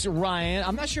guys, it is Ryan.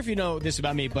 I'm not sure if you know this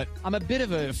about me, but I'm a bit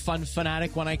of a fun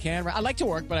fanatic when I can. I like to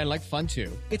work, but I like fun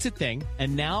too. It's a thing.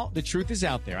 And now the truth is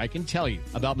out there. I can tell you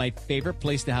about my favorite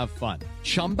place to have fun.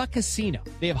 Chumba Casino.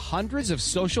 They have hundreds of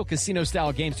social casino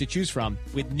style games to choose from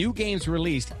with new games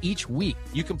released each week.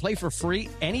 You can play for free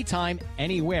anytime,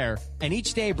 anywhere. And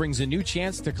each day brings a new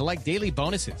chance to collect daily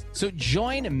bonuses. So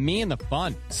join me in the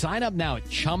fun. Sign up now at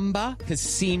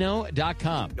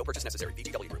ChumbaCasino.com. No purchase necessary.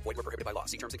 VGW Group. Void where prohibited by law.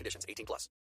 See terms and conditions. 18+.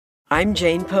 I'm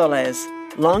Jane Perlez,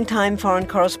 longtime foreign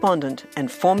correspondent and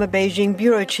former Beijing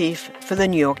bureau chief for the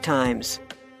New York Times.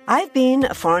 I've been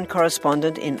a foreign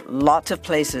correspondent in lots of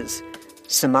places: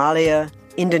 Somalia,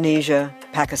 Indonesia,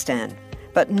 Pakistan.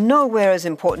 but nowhere as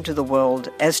important to the world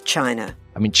as China.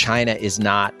 I mean, China is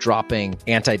not dropping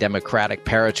anti-democratic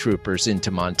paratroopers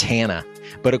into Montana.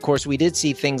 But of course, we did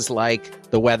see things like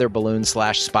the weather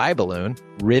balloon/spy balloon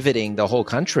riveting the whole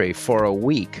country for a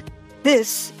week.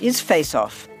 This is Face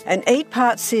Off, an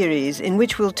 8-part series in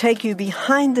which we'll take you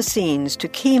behind the scenes to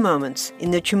key moments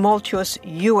in the tumultuous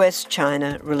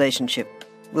US-China relationship.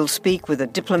 We'll speak with a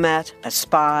diplomat, a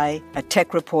spy, a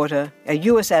tech reporter, a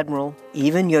US admiral,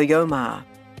 even Yo-Yo Ma.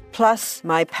 Plus,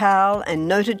 my pal and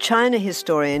noted China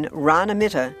historian Rana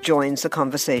Mitter joins the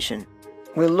conversation.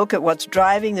 We'll look at what's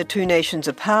driving the two nations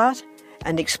apart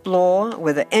and explore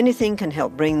whether anything can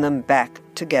help bring them back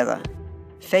together.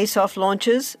 Face Off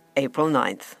launches April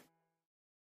 9th.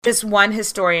 Just one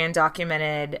historian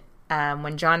documented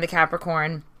when John the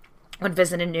Capricorn would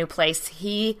visit a new place,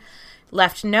 he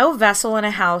left no vessel in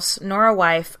a house, nor a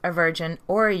wife, a virgin,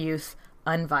 or a youth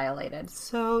unviolated.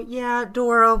 So, yeah,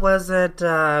 Dora wasn't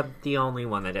the only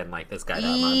one that didn't like this guy that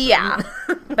much. Yeah,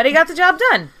 but he got the job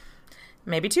done.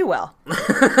 Maybe too well.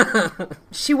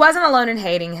 She wasn't alone in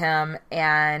hating him,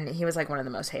 and he was like one of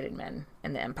the most hated men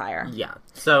in the empire. Yeah.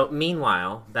 So,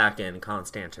 meanwhile, back in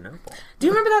Constantinople. Do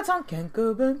you remember that song? Can't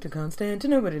go back to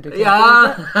Constantinople.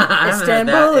 Yeah.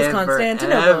 Istanbul is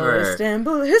Constantinople.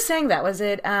 Istanbul. Who sang that? Was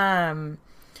it,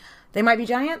 They Might Be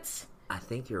Giants? I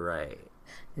think you're right.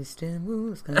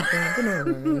 Istanbul is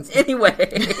Constantinople.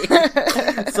 Anyway,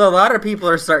 so a lot of people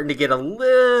are starting to get a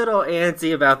little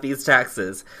antsy about these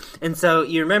taxes. And so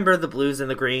you remember the blues and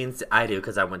the greens? I do,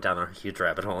 because I went down a huge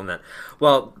rabbit hole in that.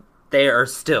 Well, they are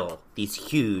still these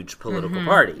huge political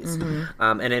parties.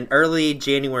 And in early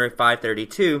January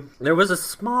 532, there was a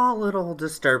small little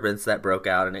disturbance that broke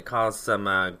out, and it caused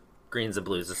some greens and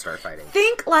blues to start fighting.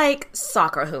 Think like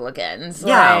soccer hooligans.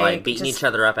 Yeah, like beating each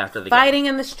other up after the fighting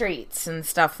game. in the streets and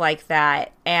stuff like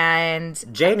that. And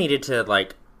Jay needed to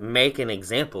make an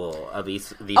example of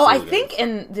these Oh, hooligans. I think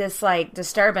in this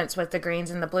disturbance with the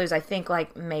greens and the blues, I think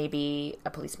maybe a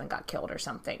policeman got killed or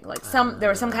something. There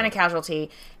was some kind of casualty,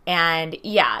 and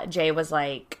yeah, Jay was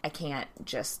like, I can't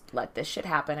just let this shit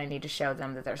happen. I need to show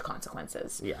them that there's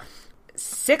consequences. Yeah.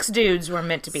 6 dudes were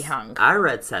meant to be hung. I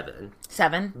read 7.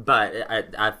 7? But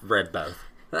I've read both.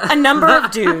 A number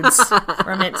of dudes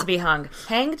were meant to be hung.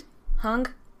 Hanged?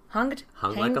 Hunged?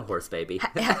 Hung like a horse baby.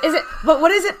 Is it? But what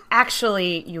is it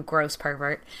actually, you gross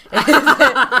pervert? Is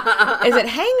it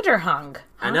hanged or hung?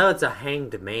 Huh? I know it's a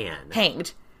hanged man.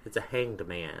 Hanged. It's a hanged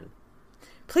man.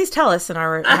 Please tell us in the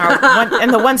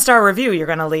 1-star review you're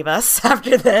going to leave us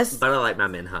after this. But I like my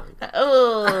men hung.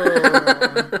 Oh,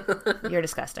 you're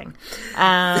disgusting.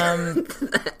 And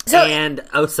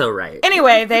oh so right.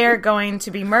 Anyway, they are going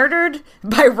to be murdered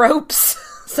by ropes,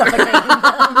 suffocating them.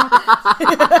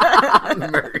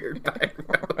 Murdered by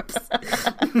ropes.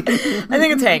 I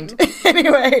think it's hanged.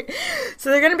 Anyway,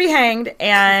 so they're going to be hanged,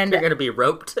 and they're going to be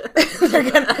roped. they're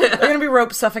going to be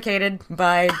rope suffocated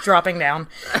by dropping down.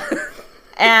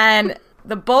 And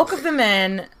the bulk of the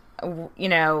men,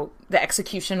 the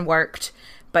execution worked.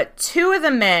 But 2 of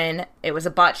the men, it was a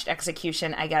botched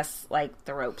execution. I guess,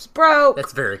 the ropes broke.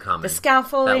 That's very common. The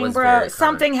scaffolding broke.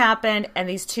 Something happened, and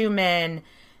these 2 men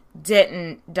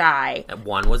didn't die.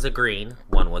 One was a green,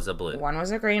 one was a blue. One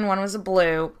was a green, one was a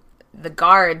blue. The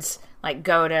guards,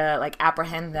 go to,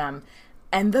 apprehend them.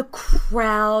 And the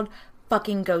crowd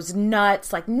fucking goes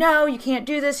nuts, no, you can't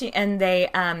do this, and they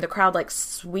the crowd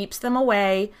sweeps them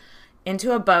away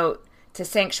into a boat to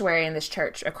sanctuary in this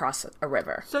church across a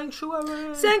river.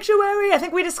 Sanctuary. I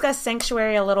think we discussed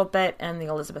sanctuary a little bit in the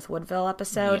Elizabeth Woodville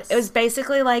episode. Yes. It was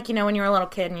basically when you were a little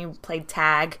kid and you played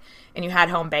tag and you had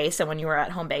home base, and when you were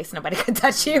at home base, nobody could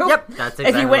touch you. Yep, that's exactly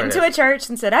if you went into a church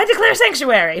and said, I declare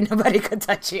sanctuary, nobody could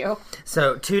touch you.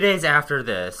 So 2 days after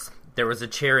this, there was a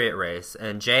chariot race,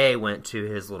 and Jay went to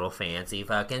his little fancy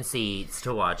fucking seats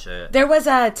to watch it. There was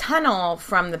a tunnel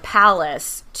from the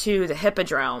palace to the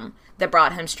hippodrome that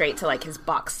brought him straight to, his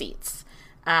box seats.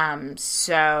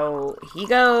 So he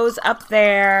goes up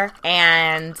there,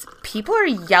 and people are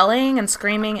yelling and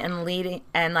screaming and leading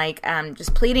and,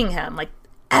 just pleading him,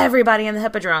 everybody in the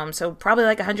hippodrome, so probably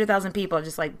 100,000 people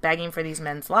just begging for these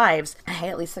men's lives. Hey,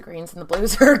 at least the greens and the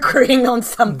blues are agreeing on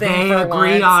something. They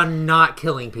agree on not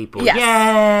killing people. Yes.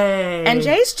 Yay! And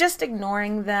Jay's just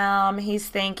ignoring them. He's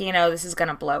thinking, this is going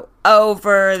to blow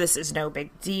over. This is no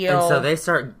big deal. And so they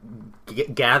start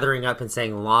gathering up and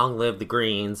saying, long live the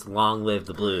greens, long live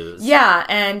the blues. Yeah,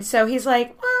 and so he's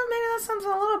like, well, maybe that's something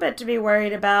a little bit to be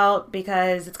worried about,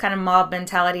 because it's kind of mob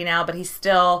mentality now, but he's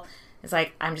still... It's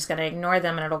I'm just going to ignore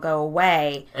them and it'll go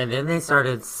away. And then they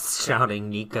started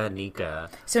shouting, Nika, Nika.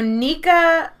 So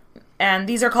Nika And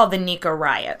these are called the Nika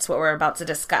riots, what we're about to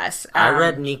discuss. I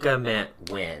read Nika meant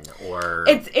win, or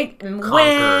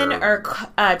win, or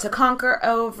to conquer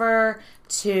over,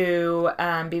 to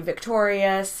be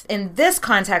victorious. In this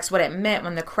context, what it meant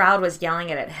when the crowd was yelling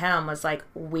it at him was like,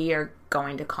 we are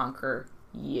going to conquer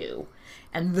you.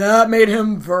 And that made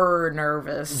him very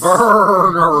nervous.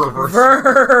 Very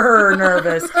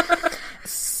nervous.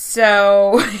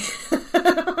 So...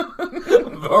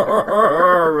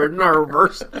 very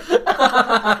nervous.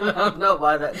 I don't know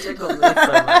why that tickled me so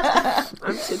much.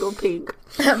 I'm tickled pink.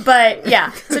 But,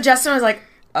 yeah. So Justinian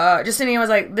was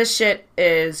like, this shit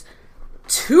is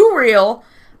too real.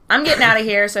 I'm getting out of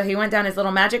here. So he went down his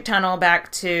little magic tunnel back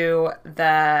to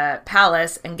the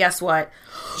palace, and guess what?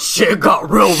 Shit got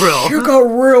real. Shit got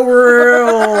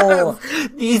real.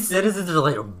 These citizens are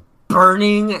like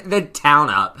burning the town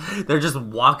up. They're just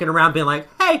walking around being like,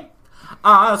 hey,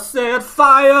 I set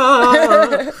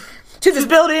fire to this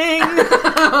building.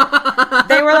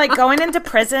 They were like going into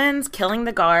prisons, killing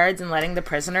the guards, and letting the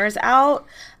prisoners out.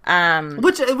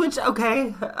 Which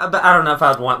okay, but I don't know if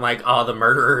I'd want like all the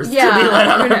murderers to be let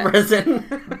out of prison.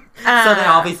 So they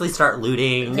obviously start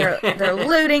looting. They're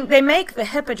looting. They make the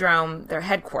Hippodrome their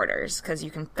headquarters because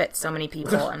you can fit so many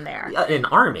people in there. An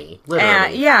army,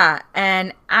 literally.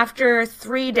 And after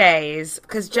 3 days,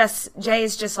 because Jay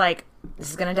is just like,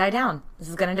 this is gonna die down. This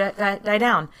is gonna die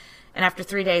down. And after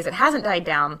 3 days, it hasn't died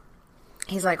down.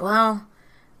 He's like, well,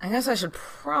 I guess I should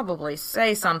probably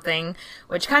say something,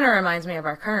 which kind of reminds me of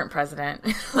our current president.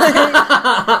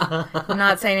 I'm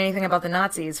not saying anything about the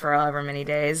Nazis for however many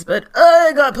days, but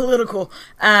I got political.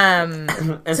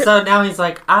 So now he's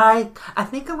like, I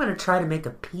think I'm going to try to make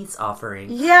a peace offering.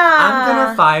 Yeah. I'm going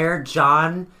to fire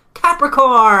John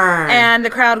Capricorn. And the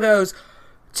crowd goes,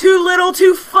 too little,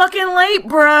 too fucking late,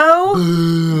 bro.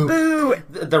 Boo.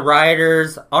 The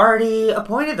rioters already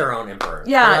appointed their own emperor.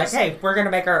 Yeah. They're like, hey, we're going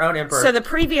to make our own emperor. So the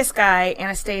previous guy,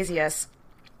 Anastasius,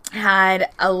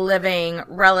 had a living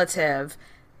relative,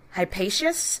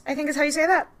 Hypatius, I think is how you say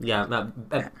that. Yeah,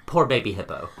 poor baby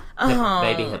hippo.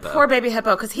 Baby hippo. Poor baby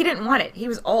hippo, because he didn't want it. He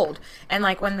was old. And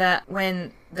like when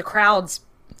the crowds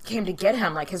came to get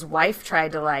him, like his wife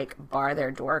tried to like bar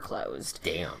their door closed.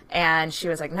 Damn. And she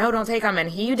was like, no, don't take him. And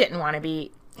he didn't want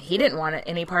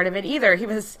any part of it either. He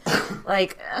was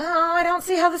like, oh, I don't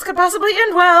see how this could possibly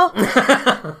end well.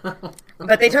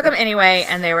 But they took him anyway,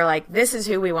 and they were like, this is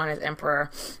who we want as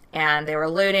emperor. And they were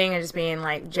looting and just being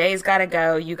like, Jay's gotta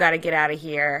go, you gotta get out of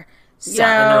here. So,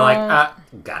 yeah, and they're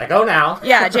like, gotta go now.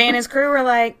 Yeah, Jay and his crew were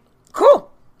like, cool.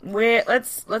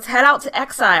 Let's head out to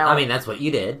exile. I mean, that's what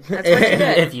you did. That's what you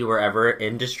did. If you were ever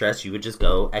in distress, you would just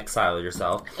go exile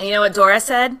yourself. And you know what Dora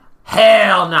said?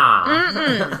 Hell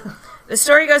nah. The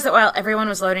story goes that while everyone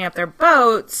was loading up their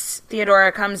boats,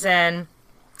 Theodora comes in,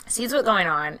 sees what's going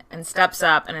on, and steps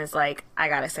up and is like, I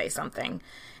gotta say something.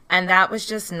 And that was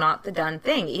just not the done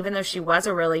thing. Even though she was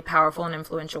a really powerful and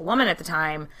influential woman at the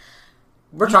time.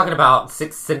 We're talking about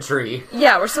 6th century.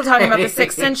 Yeah, we're still talking about the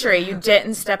 6th century. You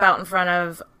didn't step out in front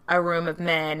of a room of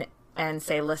men and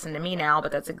say, listen to me now,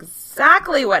 but that's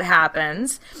exactly what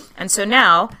happens. And so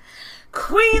now,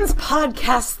 Queen's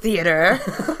Podcast Theater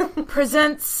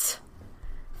presents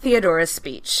Theodora's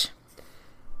speech.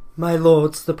 My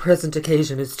lords, the present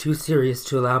occasion is too serious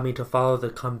to allow me to follow the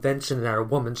convention that a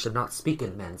woman should not speak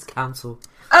in men's council.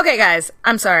 Okay, guys,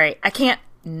 I'm sorry. I can't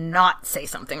not say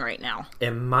something right now.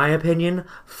 In my opinion,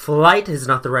 flight is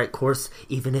not the right course,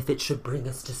 even if it should bring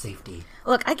us to safety.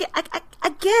 Look, I get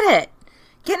it.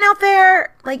 Getting out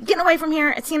there, like, getting away from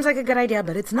here, it seems like a good idea,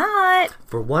 but it's not.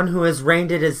 For one who has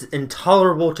reigned, it is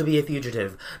intolerable to be a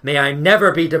fugitive. May I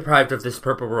never be deprived of this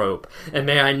purple robe, and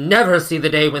may I never see the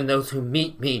day when those who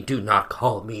meet me do not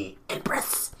call me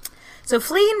Empress. So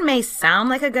fleeing may sound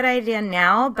like a good idea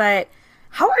now, but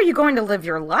how are you going to live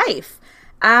your life?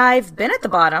 I've been at the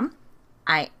bottom.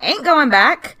 I ain't going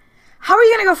back. How are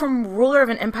you going to go from ruler of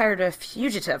an empire to a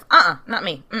fugitive? Not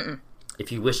me.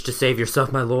 If you wish to save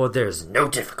yourself, my lord, there is no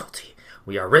difficulty.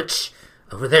 We are rich.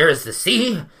 Over there is the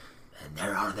sea, and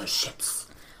there are the ships.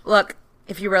 Look,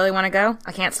 if you really want to go,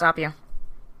 I can't stop you.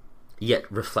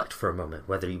 Yet reflect for a moment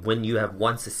whether when you have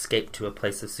once escaped to a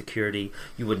place of security,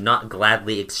 you would not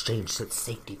gladly exchange such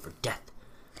safety for death.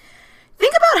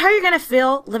 Think about how you're going to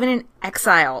feel living in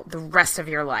exile the rest of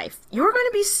your life. You're going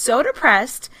to be so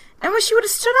depressed and wish you would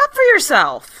have stood up for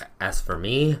yourself. As for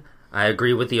me, I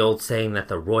agree with the old saying that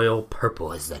the royal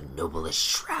purple is the noblest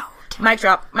shroud. Mic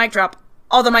drop. Mic drop.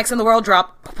 All the mics in the world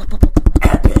drop.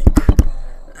 Epic.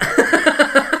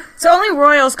 So only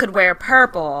royals could wear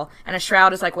purple, and a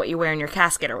shroud is like what you wear in your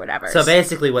casket or whatever. So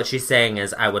basically what she's saying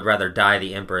is I would rather die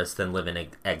the empress than live in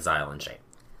exile and shame.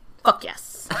 Fuck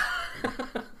yes.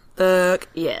 Fuck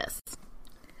yes.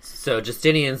 So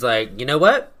Justinian's like, you know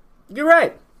what? You're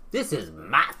right. This is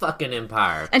my fucking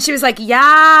empire. And she was like,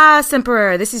 yes,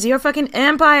 Emperor, this is your fucking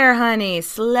empire, honey.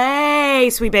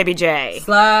 Slay, sweet baby Jay.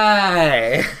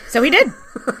 Slay. So he did.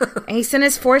 And he sent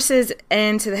his forces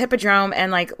into the Hippodrome,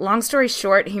 and, like, long story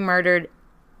short, he murdered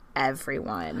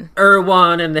everyone.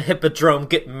 Erwan and the Hippodrome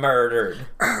get murdered.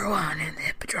 Erwan and the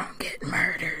Hippodrome get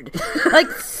murdered. Like,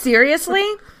 seriously?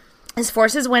 His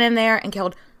forces went in there and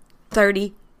killed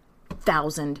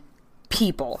 30,000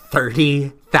 people.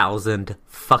 30,000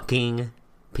 fucking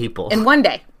people. In one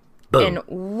day. Boom. In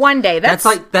one day. That's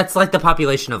like the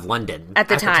population of London. At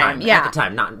the time, yeah. At the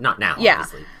time, not now, yeah.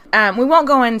 obviously. We won't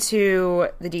go into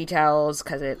the details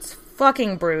because it's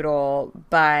fucking brutal,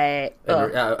 but...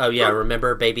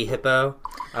 remember Baby Hippo?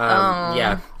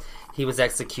 Yeah, he was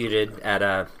executed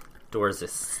at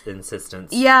Dora's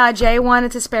insistence. Yeah, Jay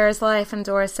wanted to spare his life, and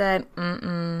Dora said,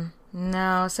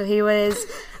 no. So he was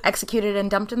executed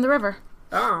and dumped in the river.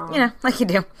 Oh. You know, like you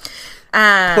do.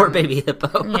 Poor Baby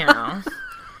Hippo. You know.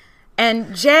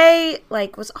 And Jay,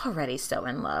 like, was already so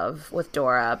in love with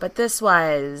Dora, but this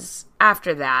was,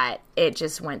 after that, it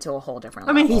just went to a whole different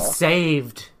level. I mean, he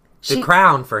saved the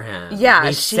crown for him. Yeah,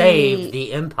 he saved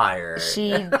the empire.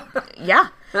 Yeah.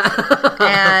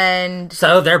 And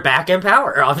so they're back in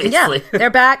power, obviously. Yeah, they're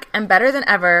back and better than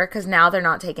ever because now they're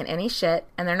not taking any shit,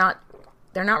 and they're not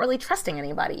really trusting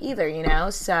anybody either, you know?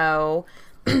 So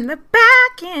they're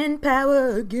back in power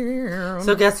again.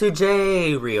 So guess who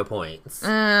Jay reappoints?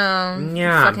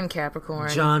 Fucking Capricorn.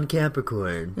 John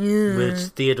Capricorn. Yeah. Which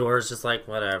Theodora's just like,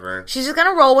 whatever. She's just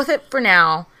gonna roll with it for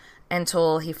now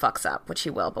until he fucks up, which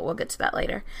he will, but we'll get to that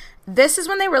later. This is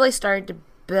when they really started to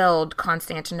build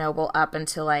Constantinople up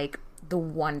into, like, the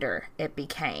wonder it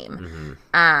became.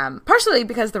 Partially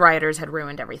because the rioters had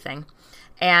ruined everything.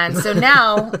 And so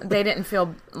now they didn't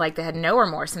feel like they had no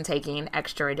remorse in taking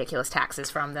extra ridiculous taxes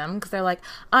from them. Because they're like,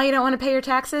 oh, you don't want to pay your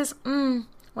taxes?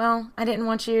 Well, I didn't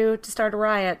want you to start a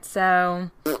riot, so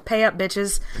pay up,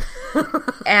 bitches.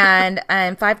 And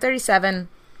in 537,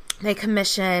 they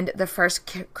commissioned the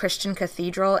first Christian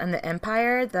cathedral in the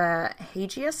empire, the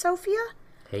Hagia Sophia?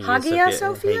 Hagia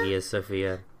Sophia?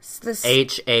 Hagia.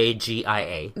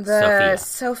 The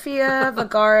Sophia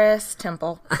Vergara's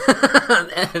temple.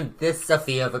 This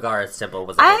Sophia Vergara's temple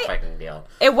was a big fucking deal.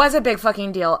 It was a big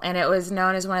fucking deal, and it was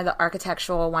known as one of the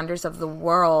architectural wonders of the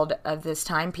world of this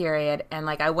time period. And,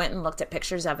 like, I went and looked at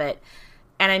pictures of it,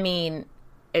 and I mean,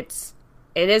 it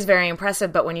is very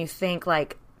impressive. But when you think,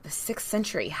 like, the 6th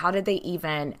century, how did they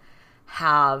even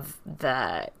have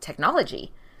the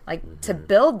technology? Like, to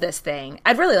build this thing,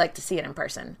 I'd really like to see it in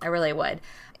person. I really would.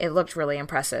 It looked really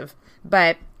impressive.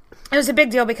 But it was a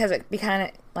big deal because it kind of,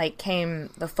 like,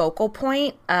 came the focal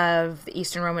point of the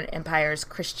Eastern Roman Empire's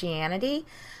Christianity.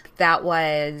 That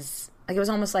was, like, it was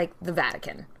almost like the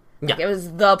Vatican. Like, it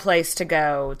was the place to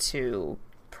go to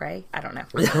pray. I don't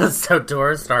know. So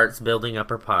Dora starts building up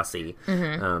her posse,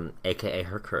 a.k.a.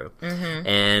 her crew.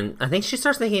 And I think she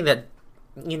starts thinking that,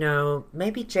 you know,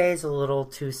 maybe Jay's a little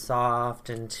too soft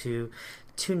and too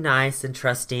nice and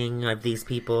trusting of these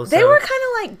people. They were kind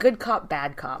of like good cop,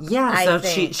 bad cop. Yeah, I so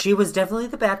think. she was definitely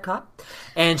the bad cop,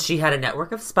 and she had a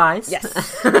network of spies.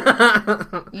 Yes.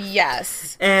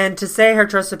 Yes. And to say her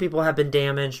trust of people have been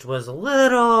damaged was a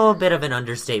little bit of an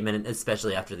understatement,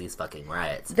 especially after these fucking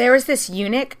riots. There was this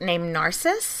eunuch named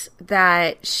Narcissus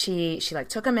that she like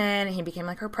took him in, and he became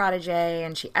like her protege,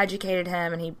 and she educated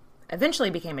him, and he eventually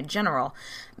became a general,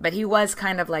 but he was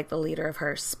kind of like the leader of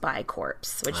her spy corps,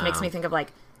 which makes me think of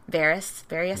like Varys,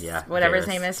 whatever his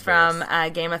name is from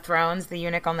Game of Thrones, the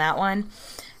eunuch on that one.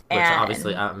 Which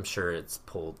obviously, I'm sure it's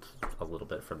pulled a little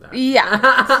bit from that.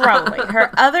 Yeah, probably. Her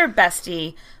other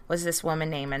bestie was this woman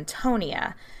named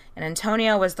Antonia. And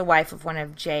Antonia was the wife of one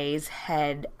of Jay's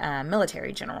head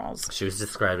military generals. She was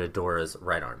described as Dora's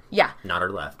right arm. Yeah. Not her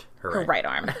left. Her right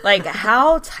arm. Like,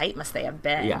 how tight must they have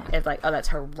been? Yeah. If, like, oh, that's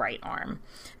her right arm.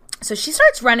 So she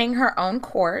starts running her own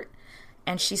court,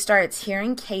 and she starts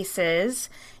hearing cases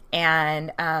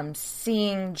and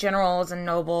seeing generals and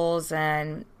nobles,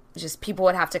 and just people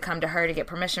would have to come to her to get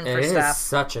permission for stuff. It is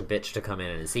such a bitch to come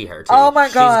in and see her, too. Oh, my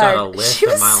God. She's got a list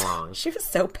a mile long. She was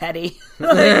so petty.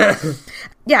 Like,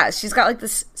 yeah, she's got, like,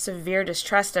 this severe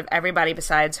distrust of everybody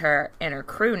besides her and her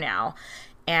crew now.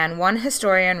 And one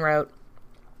historian wrote,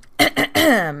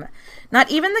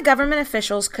 not even the government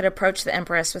officials could approach the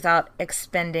Empress without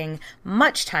expending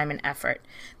much time and effort.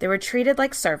 They were treated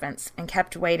like servants and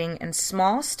kept waiting in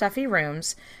small, stuffy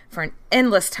rooms for an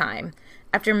endless time.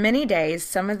 After many days,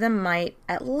 some of them might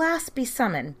at last be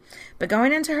summoned, but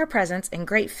going into her presence in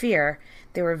great fear,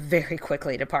 they were very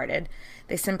quickly departed.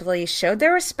 They simply showed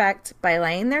their respect by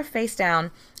laying their face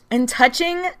down and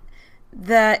touching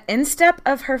the instep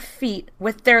of her feet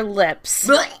with their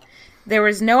lips. There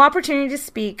was no opportunity to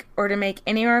speak or to make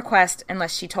any request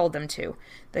unless she told them to.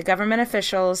 The government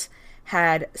officials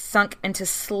had sunk into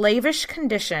slavish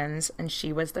conditions, and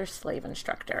she was their slave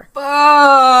instructor. So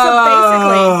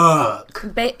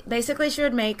basically, she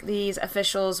would make these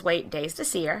officials wait days to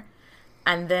see her,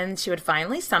 and then she would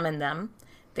finally summon them.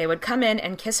 They would come in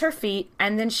and kiss her feet,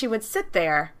 and then she would sit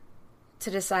there to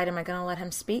decide, am I going to let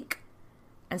him speak?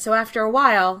 And so after a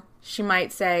while, she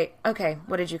might say, okay,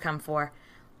 what did you come for?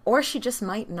 Or she just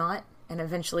might not, and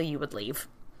eventually you would leave.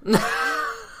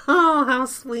 Oh, how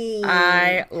sweet.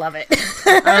 I love it.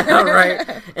 I know, right?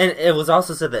 And it was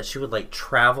also said that she would, like,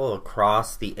 travel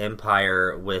across the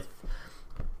empire with,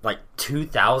 like,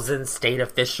 2,000 state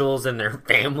officials and their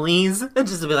families. And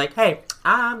just to be like, hey,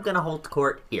 I'm going to hold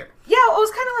court here. Yeah, well, it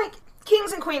was kind of like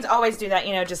kings and queens always do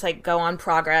that, just, like, go on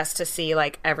progress to see,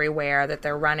 like, everywhere that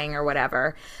they're running or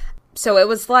whatever. So it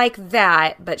was like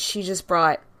that, but she just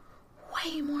brought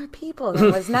way more people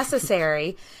than was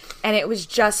necessary. And it was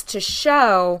just to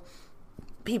show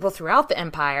people throughout the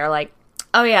empire, like,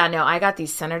 oh yeah, no, I got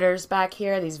these senators back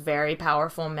here, these very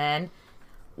powerful men.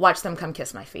 Watch them come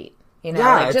kiss my feet.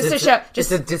 Like, just to show.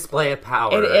 Just a display of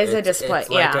power. It is a display,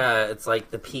 it's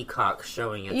like the peacock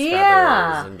showing its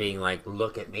feathers and being like,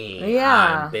 look at me,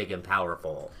 I'm big and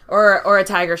powerful. Or a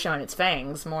tiger showing its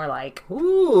fangs, more like.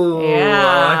 Ooh,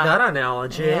 I like that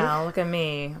analogy. Yeah, look at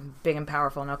me, I'm big and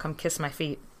powerful, now come kiss my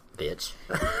feet. Bitch.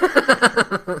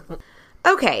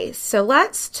 Okay, so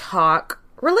let's talk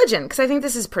religion, because I think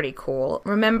this is pretty cool.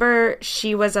 Remember,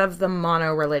 she was of the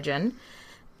mono religion,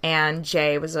 and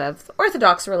Jay was of the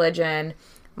Orthodox religion.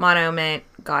 Mono meant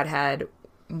God had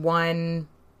one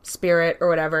spirit or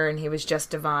whatever, and he was just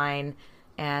divine,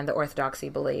 and the Orthodoxy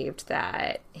believed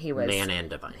that he was... man and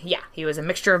divine. Yeah, he was a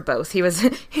mixture of both. He was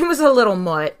a little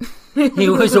mutt.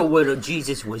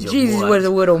 Jesus was a mutt. Jesus was a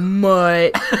little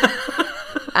mutt.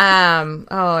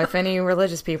 If any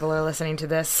religious people are listening to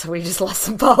this, we just lost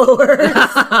some followers.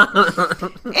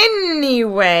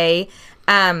 Anyway,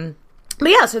 but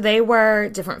yeah, so they were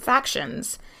different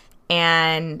factions.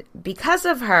 And because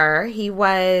of her, he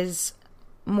was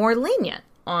more lenient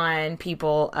on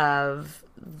people of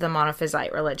the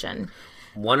monophysite religion.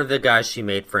 One of the guys she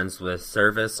made friends with,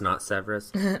 Servus, not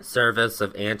Severus, Servus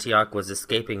of Antioch, was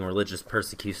escaping religious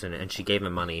persecution, and she gave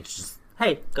him money. She's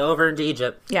hey, go over into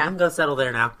Egypt. Yeah. I'm going to settle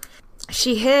there now.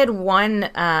 She hid one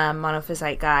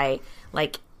monophysite guy,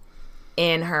 like,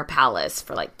 in her palace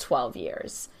for, like, 12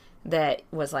 years that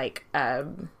was, like,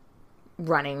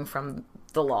 running from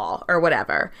the law or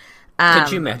whatever.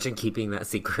 Could you imagine keeping that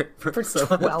secret for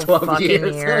 12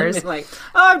 fucking years? Like,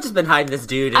 I've just been hiding this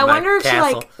dude in I my wonder if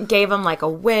castle. she, like, gave him, like, a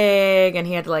wig and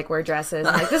he had to, like, wear dresses.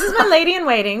 And, like, this is my lady in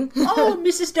waiting. Oh,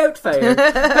 Mrs. Doubtfire.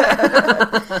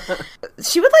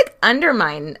 She would, like,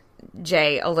 undermine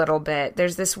Jay a little bit.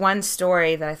 There's this one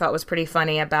story that I thought was pretty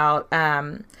funny about,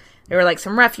 there were, like,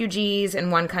 some refugees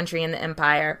in one country in the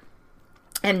empire,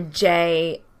 and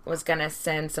Jay was going to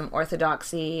send some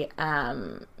Orthodoxy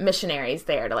missionaries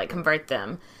there to, like, convert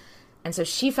them. And so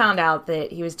she found out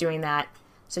that he was doing that.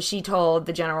 So she told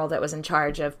the general that was in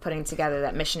charge of putting together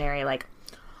that missionary, like,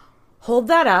 hold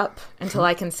that up until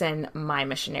I can send my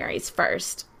missionaries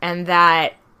first. And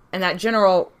that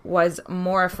general was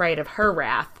more afraid of her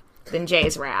wrath than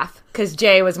Jay's wrath. Because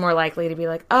Jay was more likely to be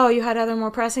like, oh, you had other more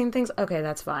pressing things? Okay,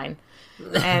 that's fine.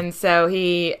 And so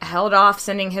he held off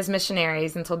sending his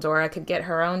missionaries until Dora could get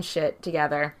her own shit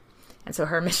together. And so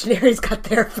her missionaries got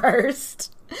there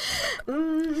first.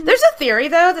 There's a theory,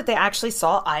 though, that they actually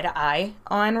saw eye to eye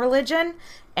on religion,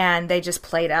 and they just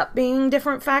played up being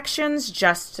different factions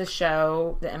just to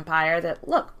show the empire that,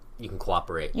 look, you can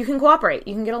cooperate. You can cooperate.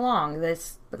 You can get along. The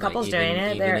couple's doing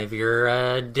it. Even if you're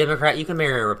a Democrat, you can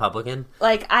marry a Republican.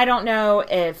 Like, I don't know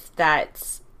if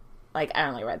that's... Like, I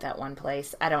only read that one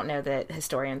place. I don't know that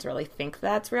historians really think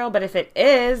that's real, but if it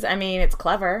is, I mean, it's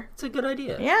clever. It's a good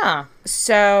idea. Yeah.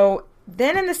 So,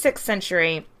 then in the 6th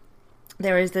century,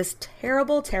 there was this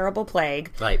terrible, terrible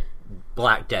plague. Like,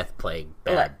 Black Death Plague.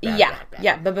 Bad. Bad.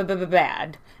 Bad to the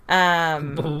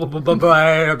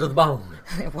bone.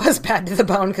 It was bad to the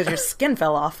bone because your skin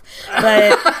fell off.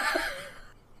 But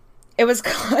it was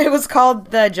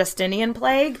called the Justinian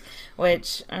Plague,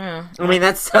 which I mean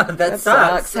that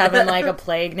sucks having like a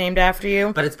plague named after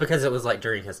you. But it's because it was like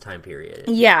during his time period.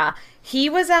 Yeah, he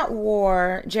was at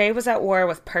war. Jay was at war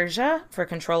with Persia for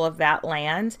control of that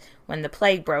land when the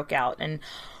plague broke out, and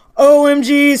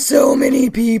OMG, so many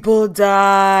people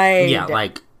died. Yeah,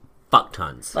 like fuck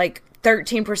tons. Like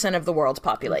 13% of the world's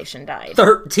population died.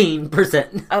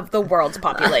 13% of the world's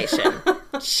population.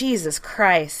 Jesus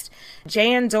Christ.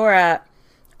 Jay and Dora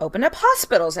opened up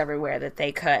hospitals everywhere that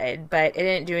they could, but it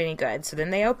didn't do any good. So then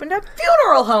they opened up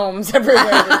funeral homes everywhere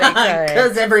that they could.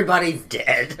 Because everybody's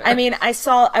dead. I mean,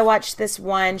 I watched this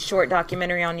one short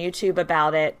documentary on YouTube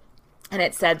about it, and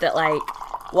it said that, like,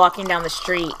 walking down the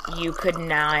street, you could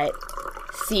not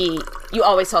see, you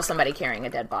always saw somebody carrying a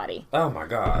dead body. Oh my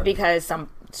God. Because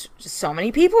so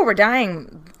many people were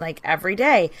dying, like, every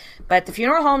day. But the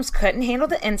funeral homes couldn't handle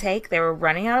the intake. They were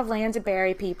running out of land to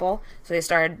bury people. So they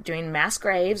started doing mass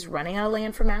graves, running out of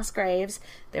land for mass graves.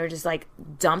 They were just, like,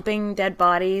 dumping dead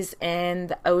bodies in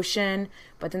the ocean.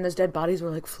 But then those dead bodies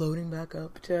were, like, floating back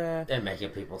up to... And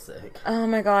making people sick. Oh,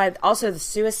 my God. Also, the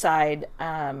suicide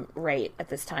rate at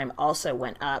this time also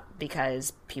went up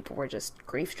because people were just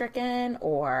grief-stricken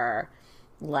or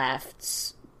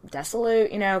left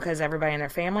desolate, because everybody in their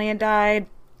family had died.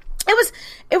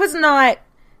 It was not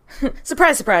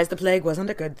surprise, surprise, the plague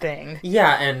wasn't a good thing.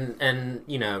 Yeah,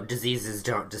 and diseases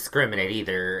don't discriminate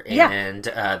either, and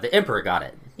the emperor got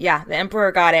it. Yeah, the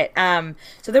emperor got it.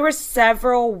 So there were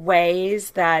several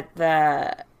ways that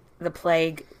the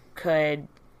plague could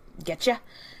get you.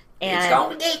 And it's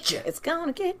gonna get you. It's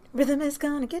gonna get, rhythm is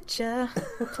gonna get you.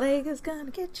 Plague is gonna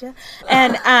get you.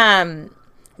 And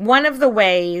one of the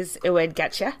ways it would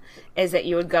get you is that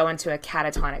you would go into a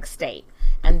catatonic state.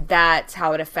 And that's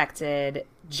how it affected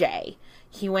Jay.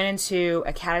 He went into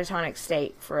a catatonic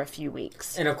state for a few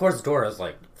weeks. And of course, Dora's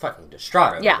like fucking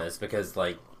distraught over this because,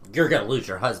 like, you're gonna lose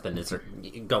your husband is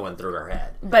going through her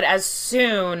head. But as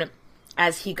soon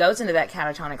as he goes into that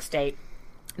catatonic state,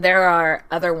 there are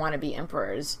other wannabe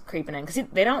emperors creeping in because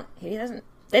they don't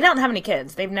have any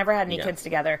kids. They've never had any kids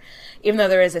together, even though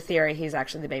there is a theory he's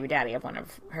actually the baby daddy of one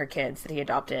of her kids that he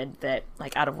adopted, that,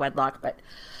 like, out of wedlock, but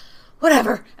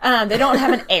whatever. They don't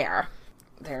have an heir.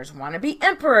 There's wannabe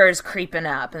emperors creeping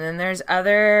up, and then there's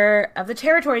other of the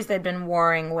territories they've been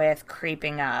warring with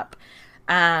creeping up.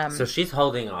 So she's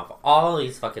holding off all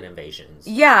these fucking invasions.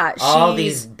 Yeah. All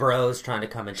these bros trying to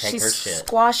come and take her shit. She's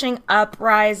squashing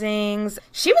uprisings.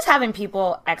 She was having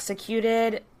people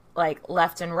executed, like,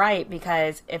 left and right,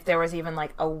 because if there was even,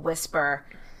 like, a whisper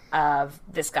of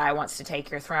this guy wants to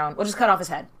take your throne, we'll just cut off his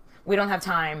head. We don't have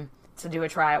time to do a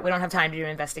trial. We don't have time to do an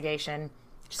investigation.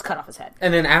 Just cut off his head.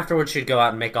 And then afterwards she'd go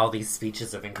out and make all these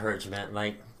speeches of encouragement,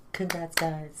 like, congrats,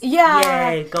 guys.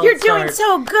 Yeah. Yay, gold You're stars. doing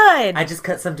so good. I just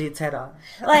cut some dude's head off.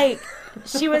 Like,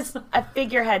 she was a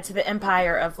figurehead to the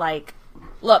empire of, like,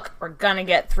 look, we're gonna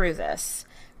get through this.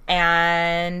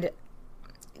 And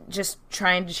just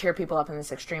trying to cheer people up in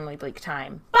this extremely bleak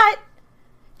time. But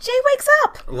Jay wakes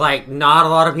up. Like, not a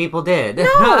lot of people did. No,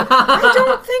 I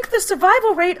don't think the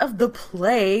survival rate of the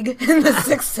plague in the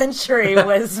 6th century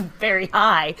was very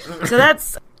high. So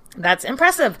that's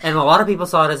impressive. And a lot of people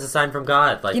saw it as a sign from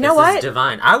God. Like, you know this what? is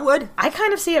divine. I would. I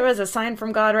kind of see it as a sign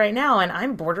from God right now, and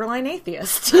I'm borderline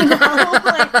atheist.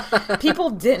 Like, people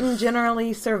didn't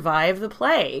generally survive the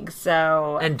plague,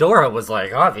 so... And Dora was,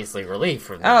 like, obviously relieved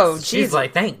from this. Oh, She's geez.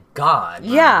 like, thank God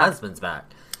my husband's back.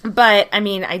 But, I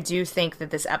mean, I do think that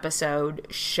this episode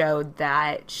showed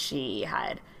that she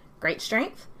had great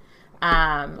strength,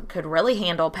 could really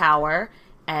handle power,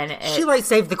 and she, like,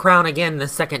 saved the crown again the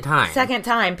second time.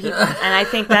 People, and I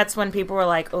think that's when people were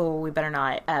like, oh, we better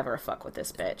not ever fuck with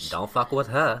this bitch. Don't fuck with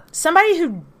her. Somebody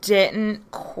who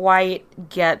didn't quite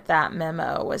get that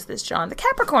memo was this John the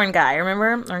Capricorn guy,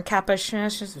 remember? Or John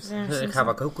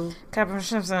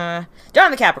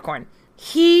the Capricorn.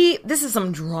 This is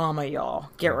some drama, y'all.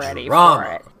 Get ready for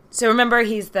it. So remember,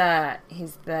 he's the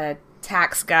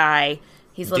tax guy.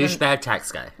 He's douchebag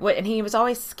tax guy. And he was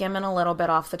always skimming a little bit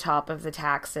off the top of the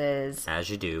taxes. As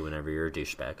you do whenever you're a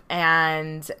douchebag.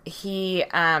 And he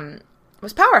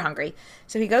was power hungry.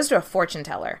 So he goes to a fortune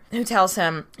teller who tells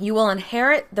him, you will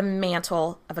inherit the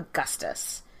mantle of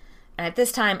Augustus. And at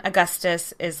this time,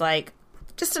 Augustus is like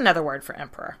just another word for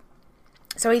emperor.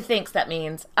 So he thinks that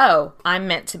means, oh, I'm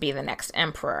meant to be the next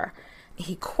emperor.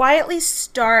 He quietly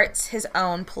starts his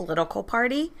own political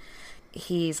party.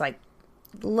 He's like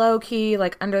low-key,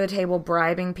 like under the table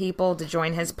bribing people to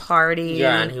join his party.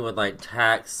 Yeah, and he would like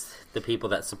tax the people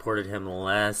that supported him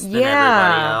less than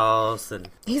everybody else. And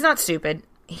he's not stupid.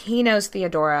 He knows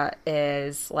Theodora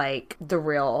is like the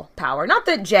real power. Not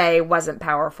that Jay wasn't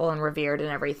powerful and revered and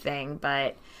everything,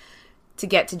 but to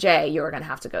get to Jay, you were going to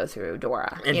have to go through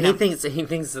Dora. And he thinks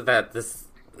that this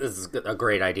is a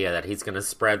great idea, that he's going to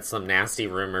spread some nasty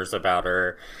rumors about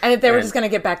her. And that they were just going to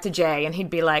get back to Jay, and he'd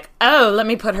be like, oh, let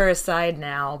me put her aside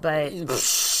now, but...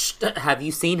 Have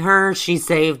you seen her? She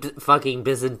saved fucking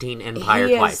Byzantine Empire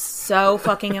twice. He is so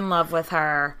fucking in love with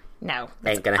her. No,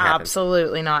 ain't gonna happen.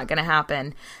 Absolutely not gonna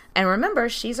happen. And remember,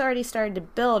 she's already started to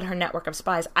build her network of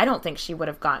spies. I don't think she would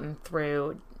have gotten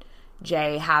through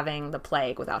Jay having the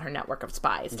plague without her network of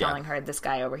spies, telling her this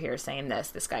guy over here is saying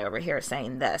this guy over here is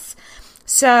saying this.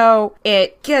 So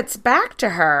it gets back to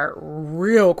her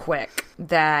real quick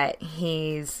that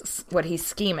he's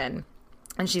scheming.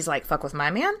 And she's like, fuck with my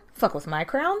man? Fuck with my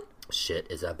crown? Shit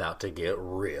is about to get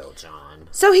real, John.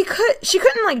 So she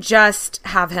couldn't like just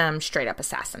have him straight up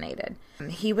assassinated.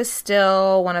 He was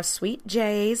still one of Sweet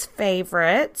Jay's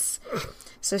favorites.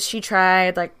 So she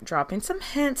tried like dropping some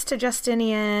hints to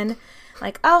Justinian.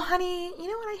 Like, oh honey, you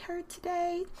know what I heard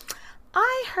today?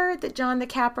 I heard that John the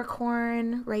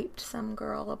Capricorn raped some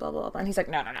girl, blah, blah, blah. And he's like,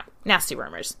 no. Nasty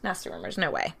rumors,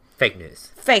 no way. Fake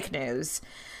news.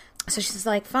 So she's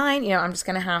like, fine, I'm just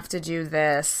going to have to do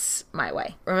this my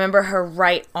way. Remember her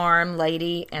right arm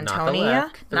lady,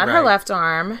 Antonia? Not her left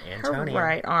arm. Antonia. Her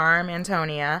right arm,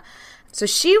 Antonia. So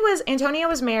Antonia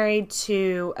was married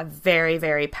to a very,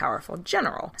 very powerful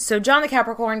general. So John the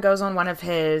Capricorn goes on one of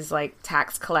his, like,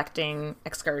 tax collecting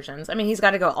excursions. I mean, he's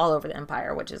got to go all over the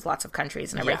empire, which is lots of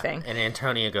countries and everything. And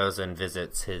Antonia goes and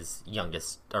visits his young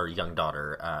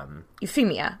daughter,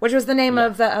 Euphemia, which was the name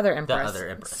of the other empress. The other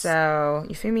empress. So,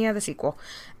 Euphemia, the sequel.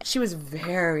 She was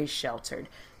very sheltered,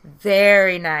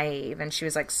 very naive, and she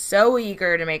was, like, so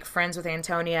eager to make friends with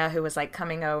Antonia, who was, like,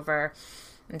 coming over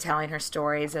and telling her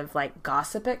stories of, like,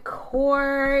 gossip at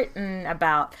court and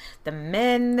about the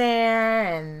men there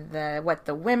and what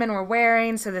the women were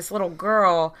wearing. So this little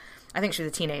girl, I think she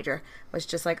was a teenager, was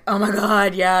just like, oh my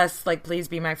God, yes, like, please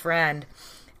be my friend.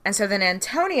 And so then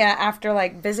Antonia, after,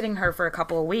 like, visiting her for a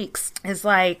couple of weeks, is,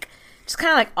 like, just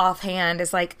kind of, like, offhand,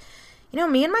 is like,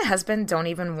 me and my husband don't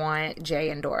even want Jay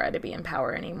and Dora to be in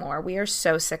power anymore. We are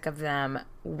so sick of them.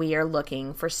 We are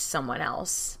looking for someone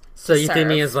else. So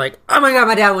Euphemia is like, oh my God,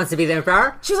 my dad wants to be the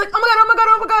emperor. She's like, oh my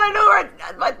God, I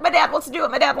know my dad wants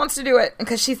to do it.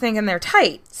 Because she's thinking they're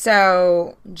tight.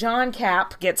 So John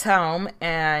Cap gets home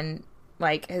and,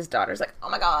 like, his daughter's like, oh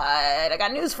my God, I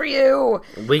got news for you.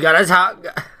 We gotta talk.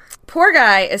 Poor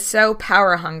guy is so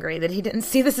power hungry that he didn't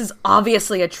see this is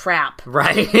obviously a trap.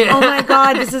 Right. Oh my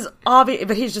God, this is obvious.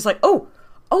 But he's just like, oh,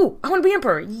 I want to be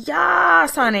emperor.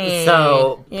 Yes, honey.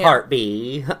 So, part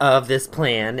B of this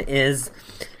plan is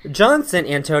John sent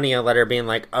Antonia a letter being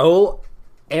like,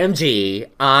 OMG,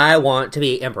 I want to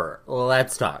be emperor.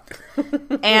 Let's talk.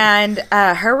 And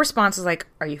her response was like,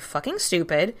 are you fucking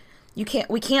stupid? We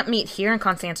can't meet here in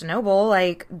Constantinople.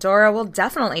 Like, Dora will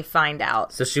definitely find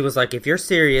out. So she was like, if you're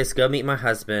serious, go meet my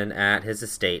husband at his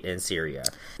estate in Syria.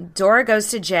 Dora goes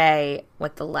to Jay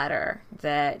with the letter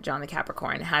that John the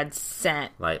Capricorn had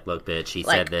sent. Like, look, bitch, he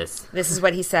said this. This is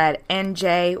what he said. And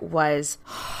Jay was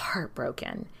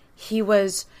heartbroken. He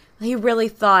really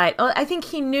thought, I think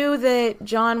he knew that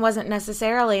John wasn't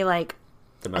necessarily, like,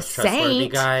 the most trustworthy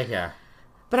guy, yeah.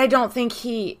 But I don't think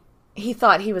he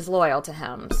thought he was loyal to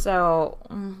him. So,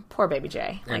 poor baby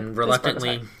Jay. And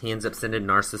reluctantly, he ends up sending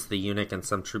Narcissus the eunuch and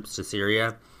some troops to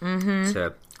Syria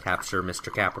to capture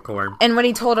Mr. Capricorn. And when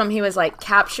he told him, he was like,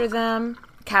 capture him,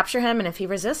 and if he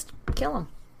resists, kill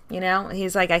him.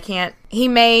 He's like, I can't. He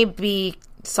may be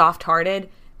soft-hearted,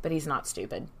 but he's not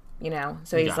stupid,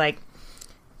 So he's like,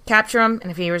 capture him,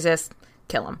 and if he resists,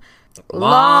 kill him.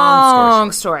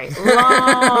 Long story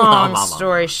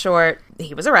short,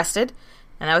 he was arrested.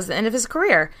 And that was the end of his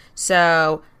career.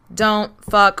 So, don't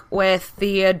fuck with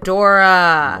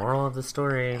Theodora. Moral of the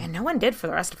story. And no one did for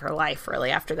the rest of her life,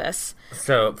 really, after this.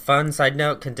 So, fun side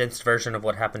note, condensed version of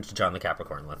what happened to John the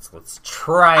Capricorn. Let's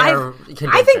try to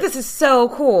condense I think this is so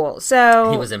cool.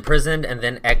 So, he was imprisoned and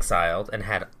then exiled and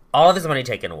had all of his money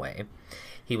taken away.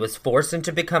 He was forced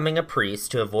into becoming a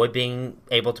priest to avoid being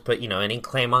able to put, any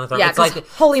claim on the throne. Yeah, because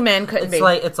holy men couldn't be.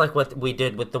 It's like what we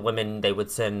did with the women. They would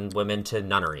send women to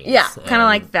nunneries. Yeah, kind of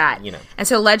like that. And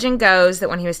so legend goes that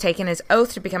when he was taking his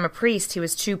oath to become a priest, he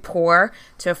was too poor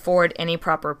to afford any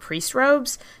proper priest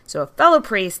robes. So a fellow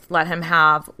priest let him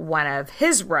have one of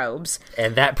his robes.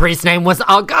 And that priest's name was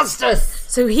Augustus.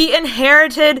 So he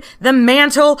inherited the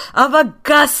mantle of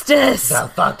Augustus.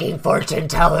 The fucking fortune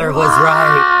teller was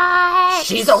right.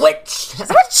 She's a witch.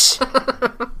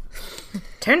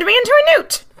 Turned me into a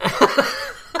newt.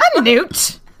 A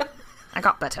newt. I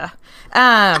got better.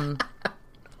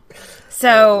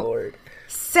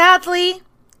 Sadly,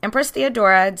 Empress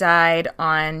Theodora died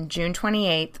on June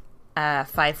 28th,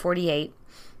 548,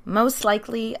 most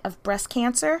likely of breast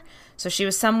cancer. So she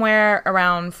was somewhere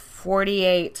around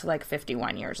 48 to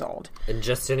 51 years old. And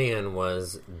Justinian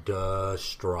was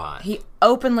distraught. He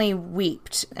openly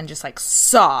wept and just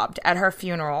sobbed at her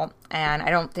funeral. And I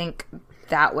don't think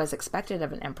that was expected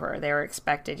of an emperor. They were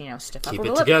expected, stiff keep upper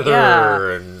it lip.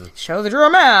 together and show that you're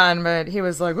a man. But he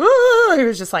was like, ooh, he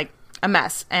was just like a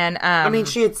mess. And I mean,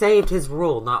 she had saved his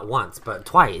rule not once but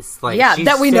twice. Like,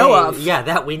 that we know of. Yeah,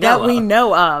 that we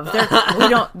know of.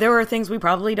 There were things we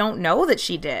probably don't know that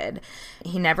she did.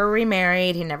 He never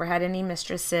remarried. He never had any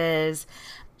mistresses.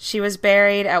 She was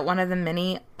buried at one of the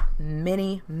many,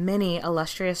 many, many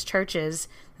illustrious churches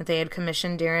that they had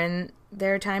commissioned during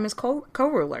their time as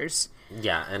co-rulers.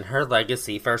 Yeah, and her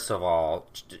legacy, first of all,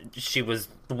 she was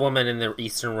the woman in the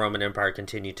Eastern Roman Empire,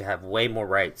 continued to have way more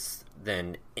rights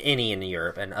than any in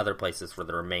Europe and other places for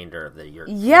the remainder of the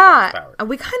European power.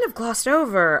 We kind of glossed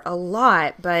over a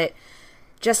lot, but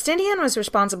Justinian was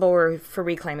responsible for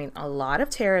reclaiming a lot of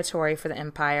territory for the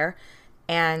empire,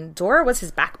 and Dora was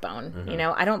his backbone.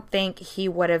 Mm-hmm. I don't think he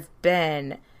would have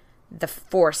been the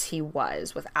force he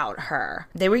was without her.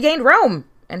 They regained Rome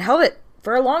and held it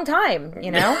for a long time,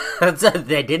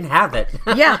 They didn't have it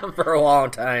for a long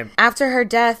time. After her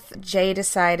death, Jay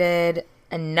decided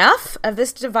enough of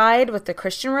this divide with the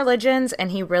Christian religions,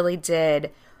 and he really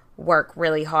did work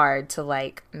really hard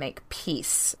to make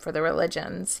peace for the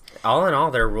religions. All in all,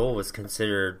 their rule was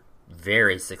considered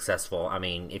very successful. I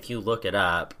mean, if you look it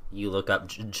up, you look up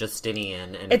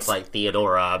Justinian, and it's like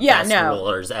Theodora, best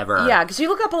rulers ever. Yeah, because you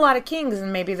look up a lot of kings,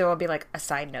 and maybe there will be a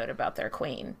side note about their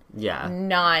queen. Yeah,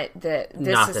 not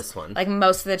this one.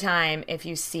 Most of the time, if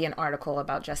you see an article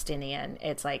about Justinian,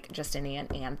 it's Justinian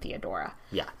and Theodora.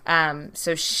 Yeah.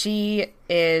 So she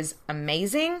is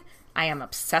amazing. I am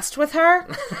obsessed with her.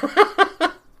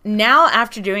 Now,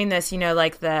 after doing this,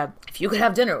 if you could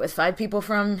have dinner with 5 people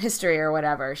from history or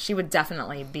whatever, she would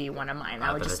definitely be one of mine.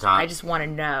 I just want to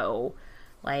know,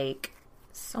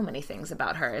 so many things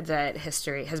about her that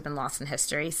history has been lost in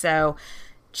history. So,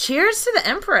 cheers to the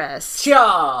Empress.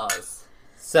 Cheers.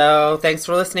 So, thanks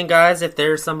for listening, guys. If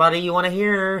there's somebody you want to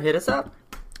hear, hit us up.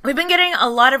 We've been getting a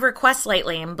lot of requests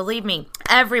lately, and believe me,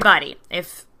 everybody,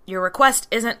 if your request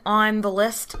isn't on the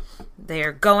list, they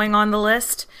are going on the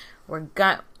list. We're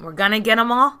gonna get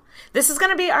them all. This is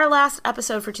gonna be our last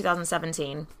episode for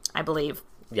 2017, I believe.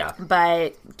 Yeah.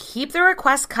 But keep the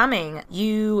requests coming.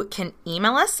 You can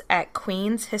email us at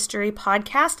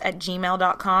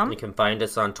queenshistorypodcast@gmail.com. You can find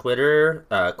us on Twitter,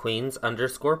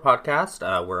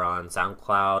 Queens_podcast. We're on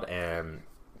SoundCloud and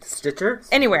Stitcher.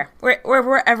 Anywhere.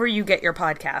 Wherever you get your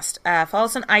podcast. Follow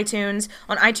us on iTunes.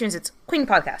 On iTunes, it's Queen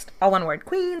Podcast. All one word.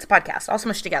 Queen's Podcast. All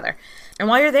smushed together. And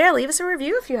while you're there, leave us a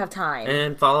review if you have time.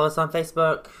 And follow us on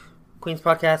Facebook. Queen's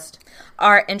Podcast.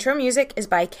 Our intro music is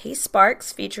by K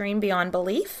Sparks featuring Beyond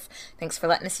Belief. Thanks for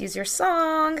letting us use your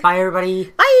song. Bye,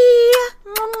 everybody. Bye.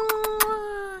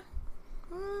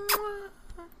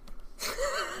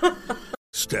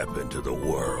 Step into the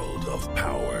world of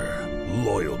power,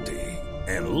 loyalty,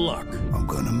 and luck. I'm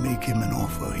gonna make him an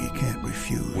offer he can't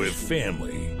refuse. With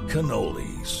family,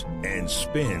 cannolis, and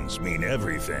spins mean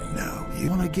everything. Now, you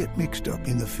wanna get mixed up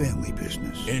in the family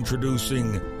business.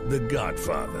 Introducing The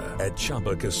Godfather at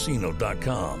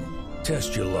ChumbaCasino.com.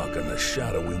 Test your luck in the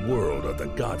shadowy world of The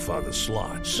Godfather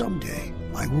slot. Someday,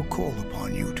 I will call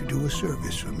upon you to do a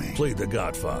service for me. Play The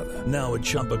Godfather, now at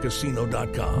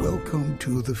ChumbaCasino.com. Welcome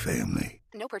to the family.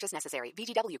 No purchase necessary.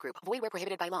 VGW Group. Void where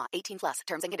prohibited by law. 18+.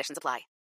 Terms and conditions apply.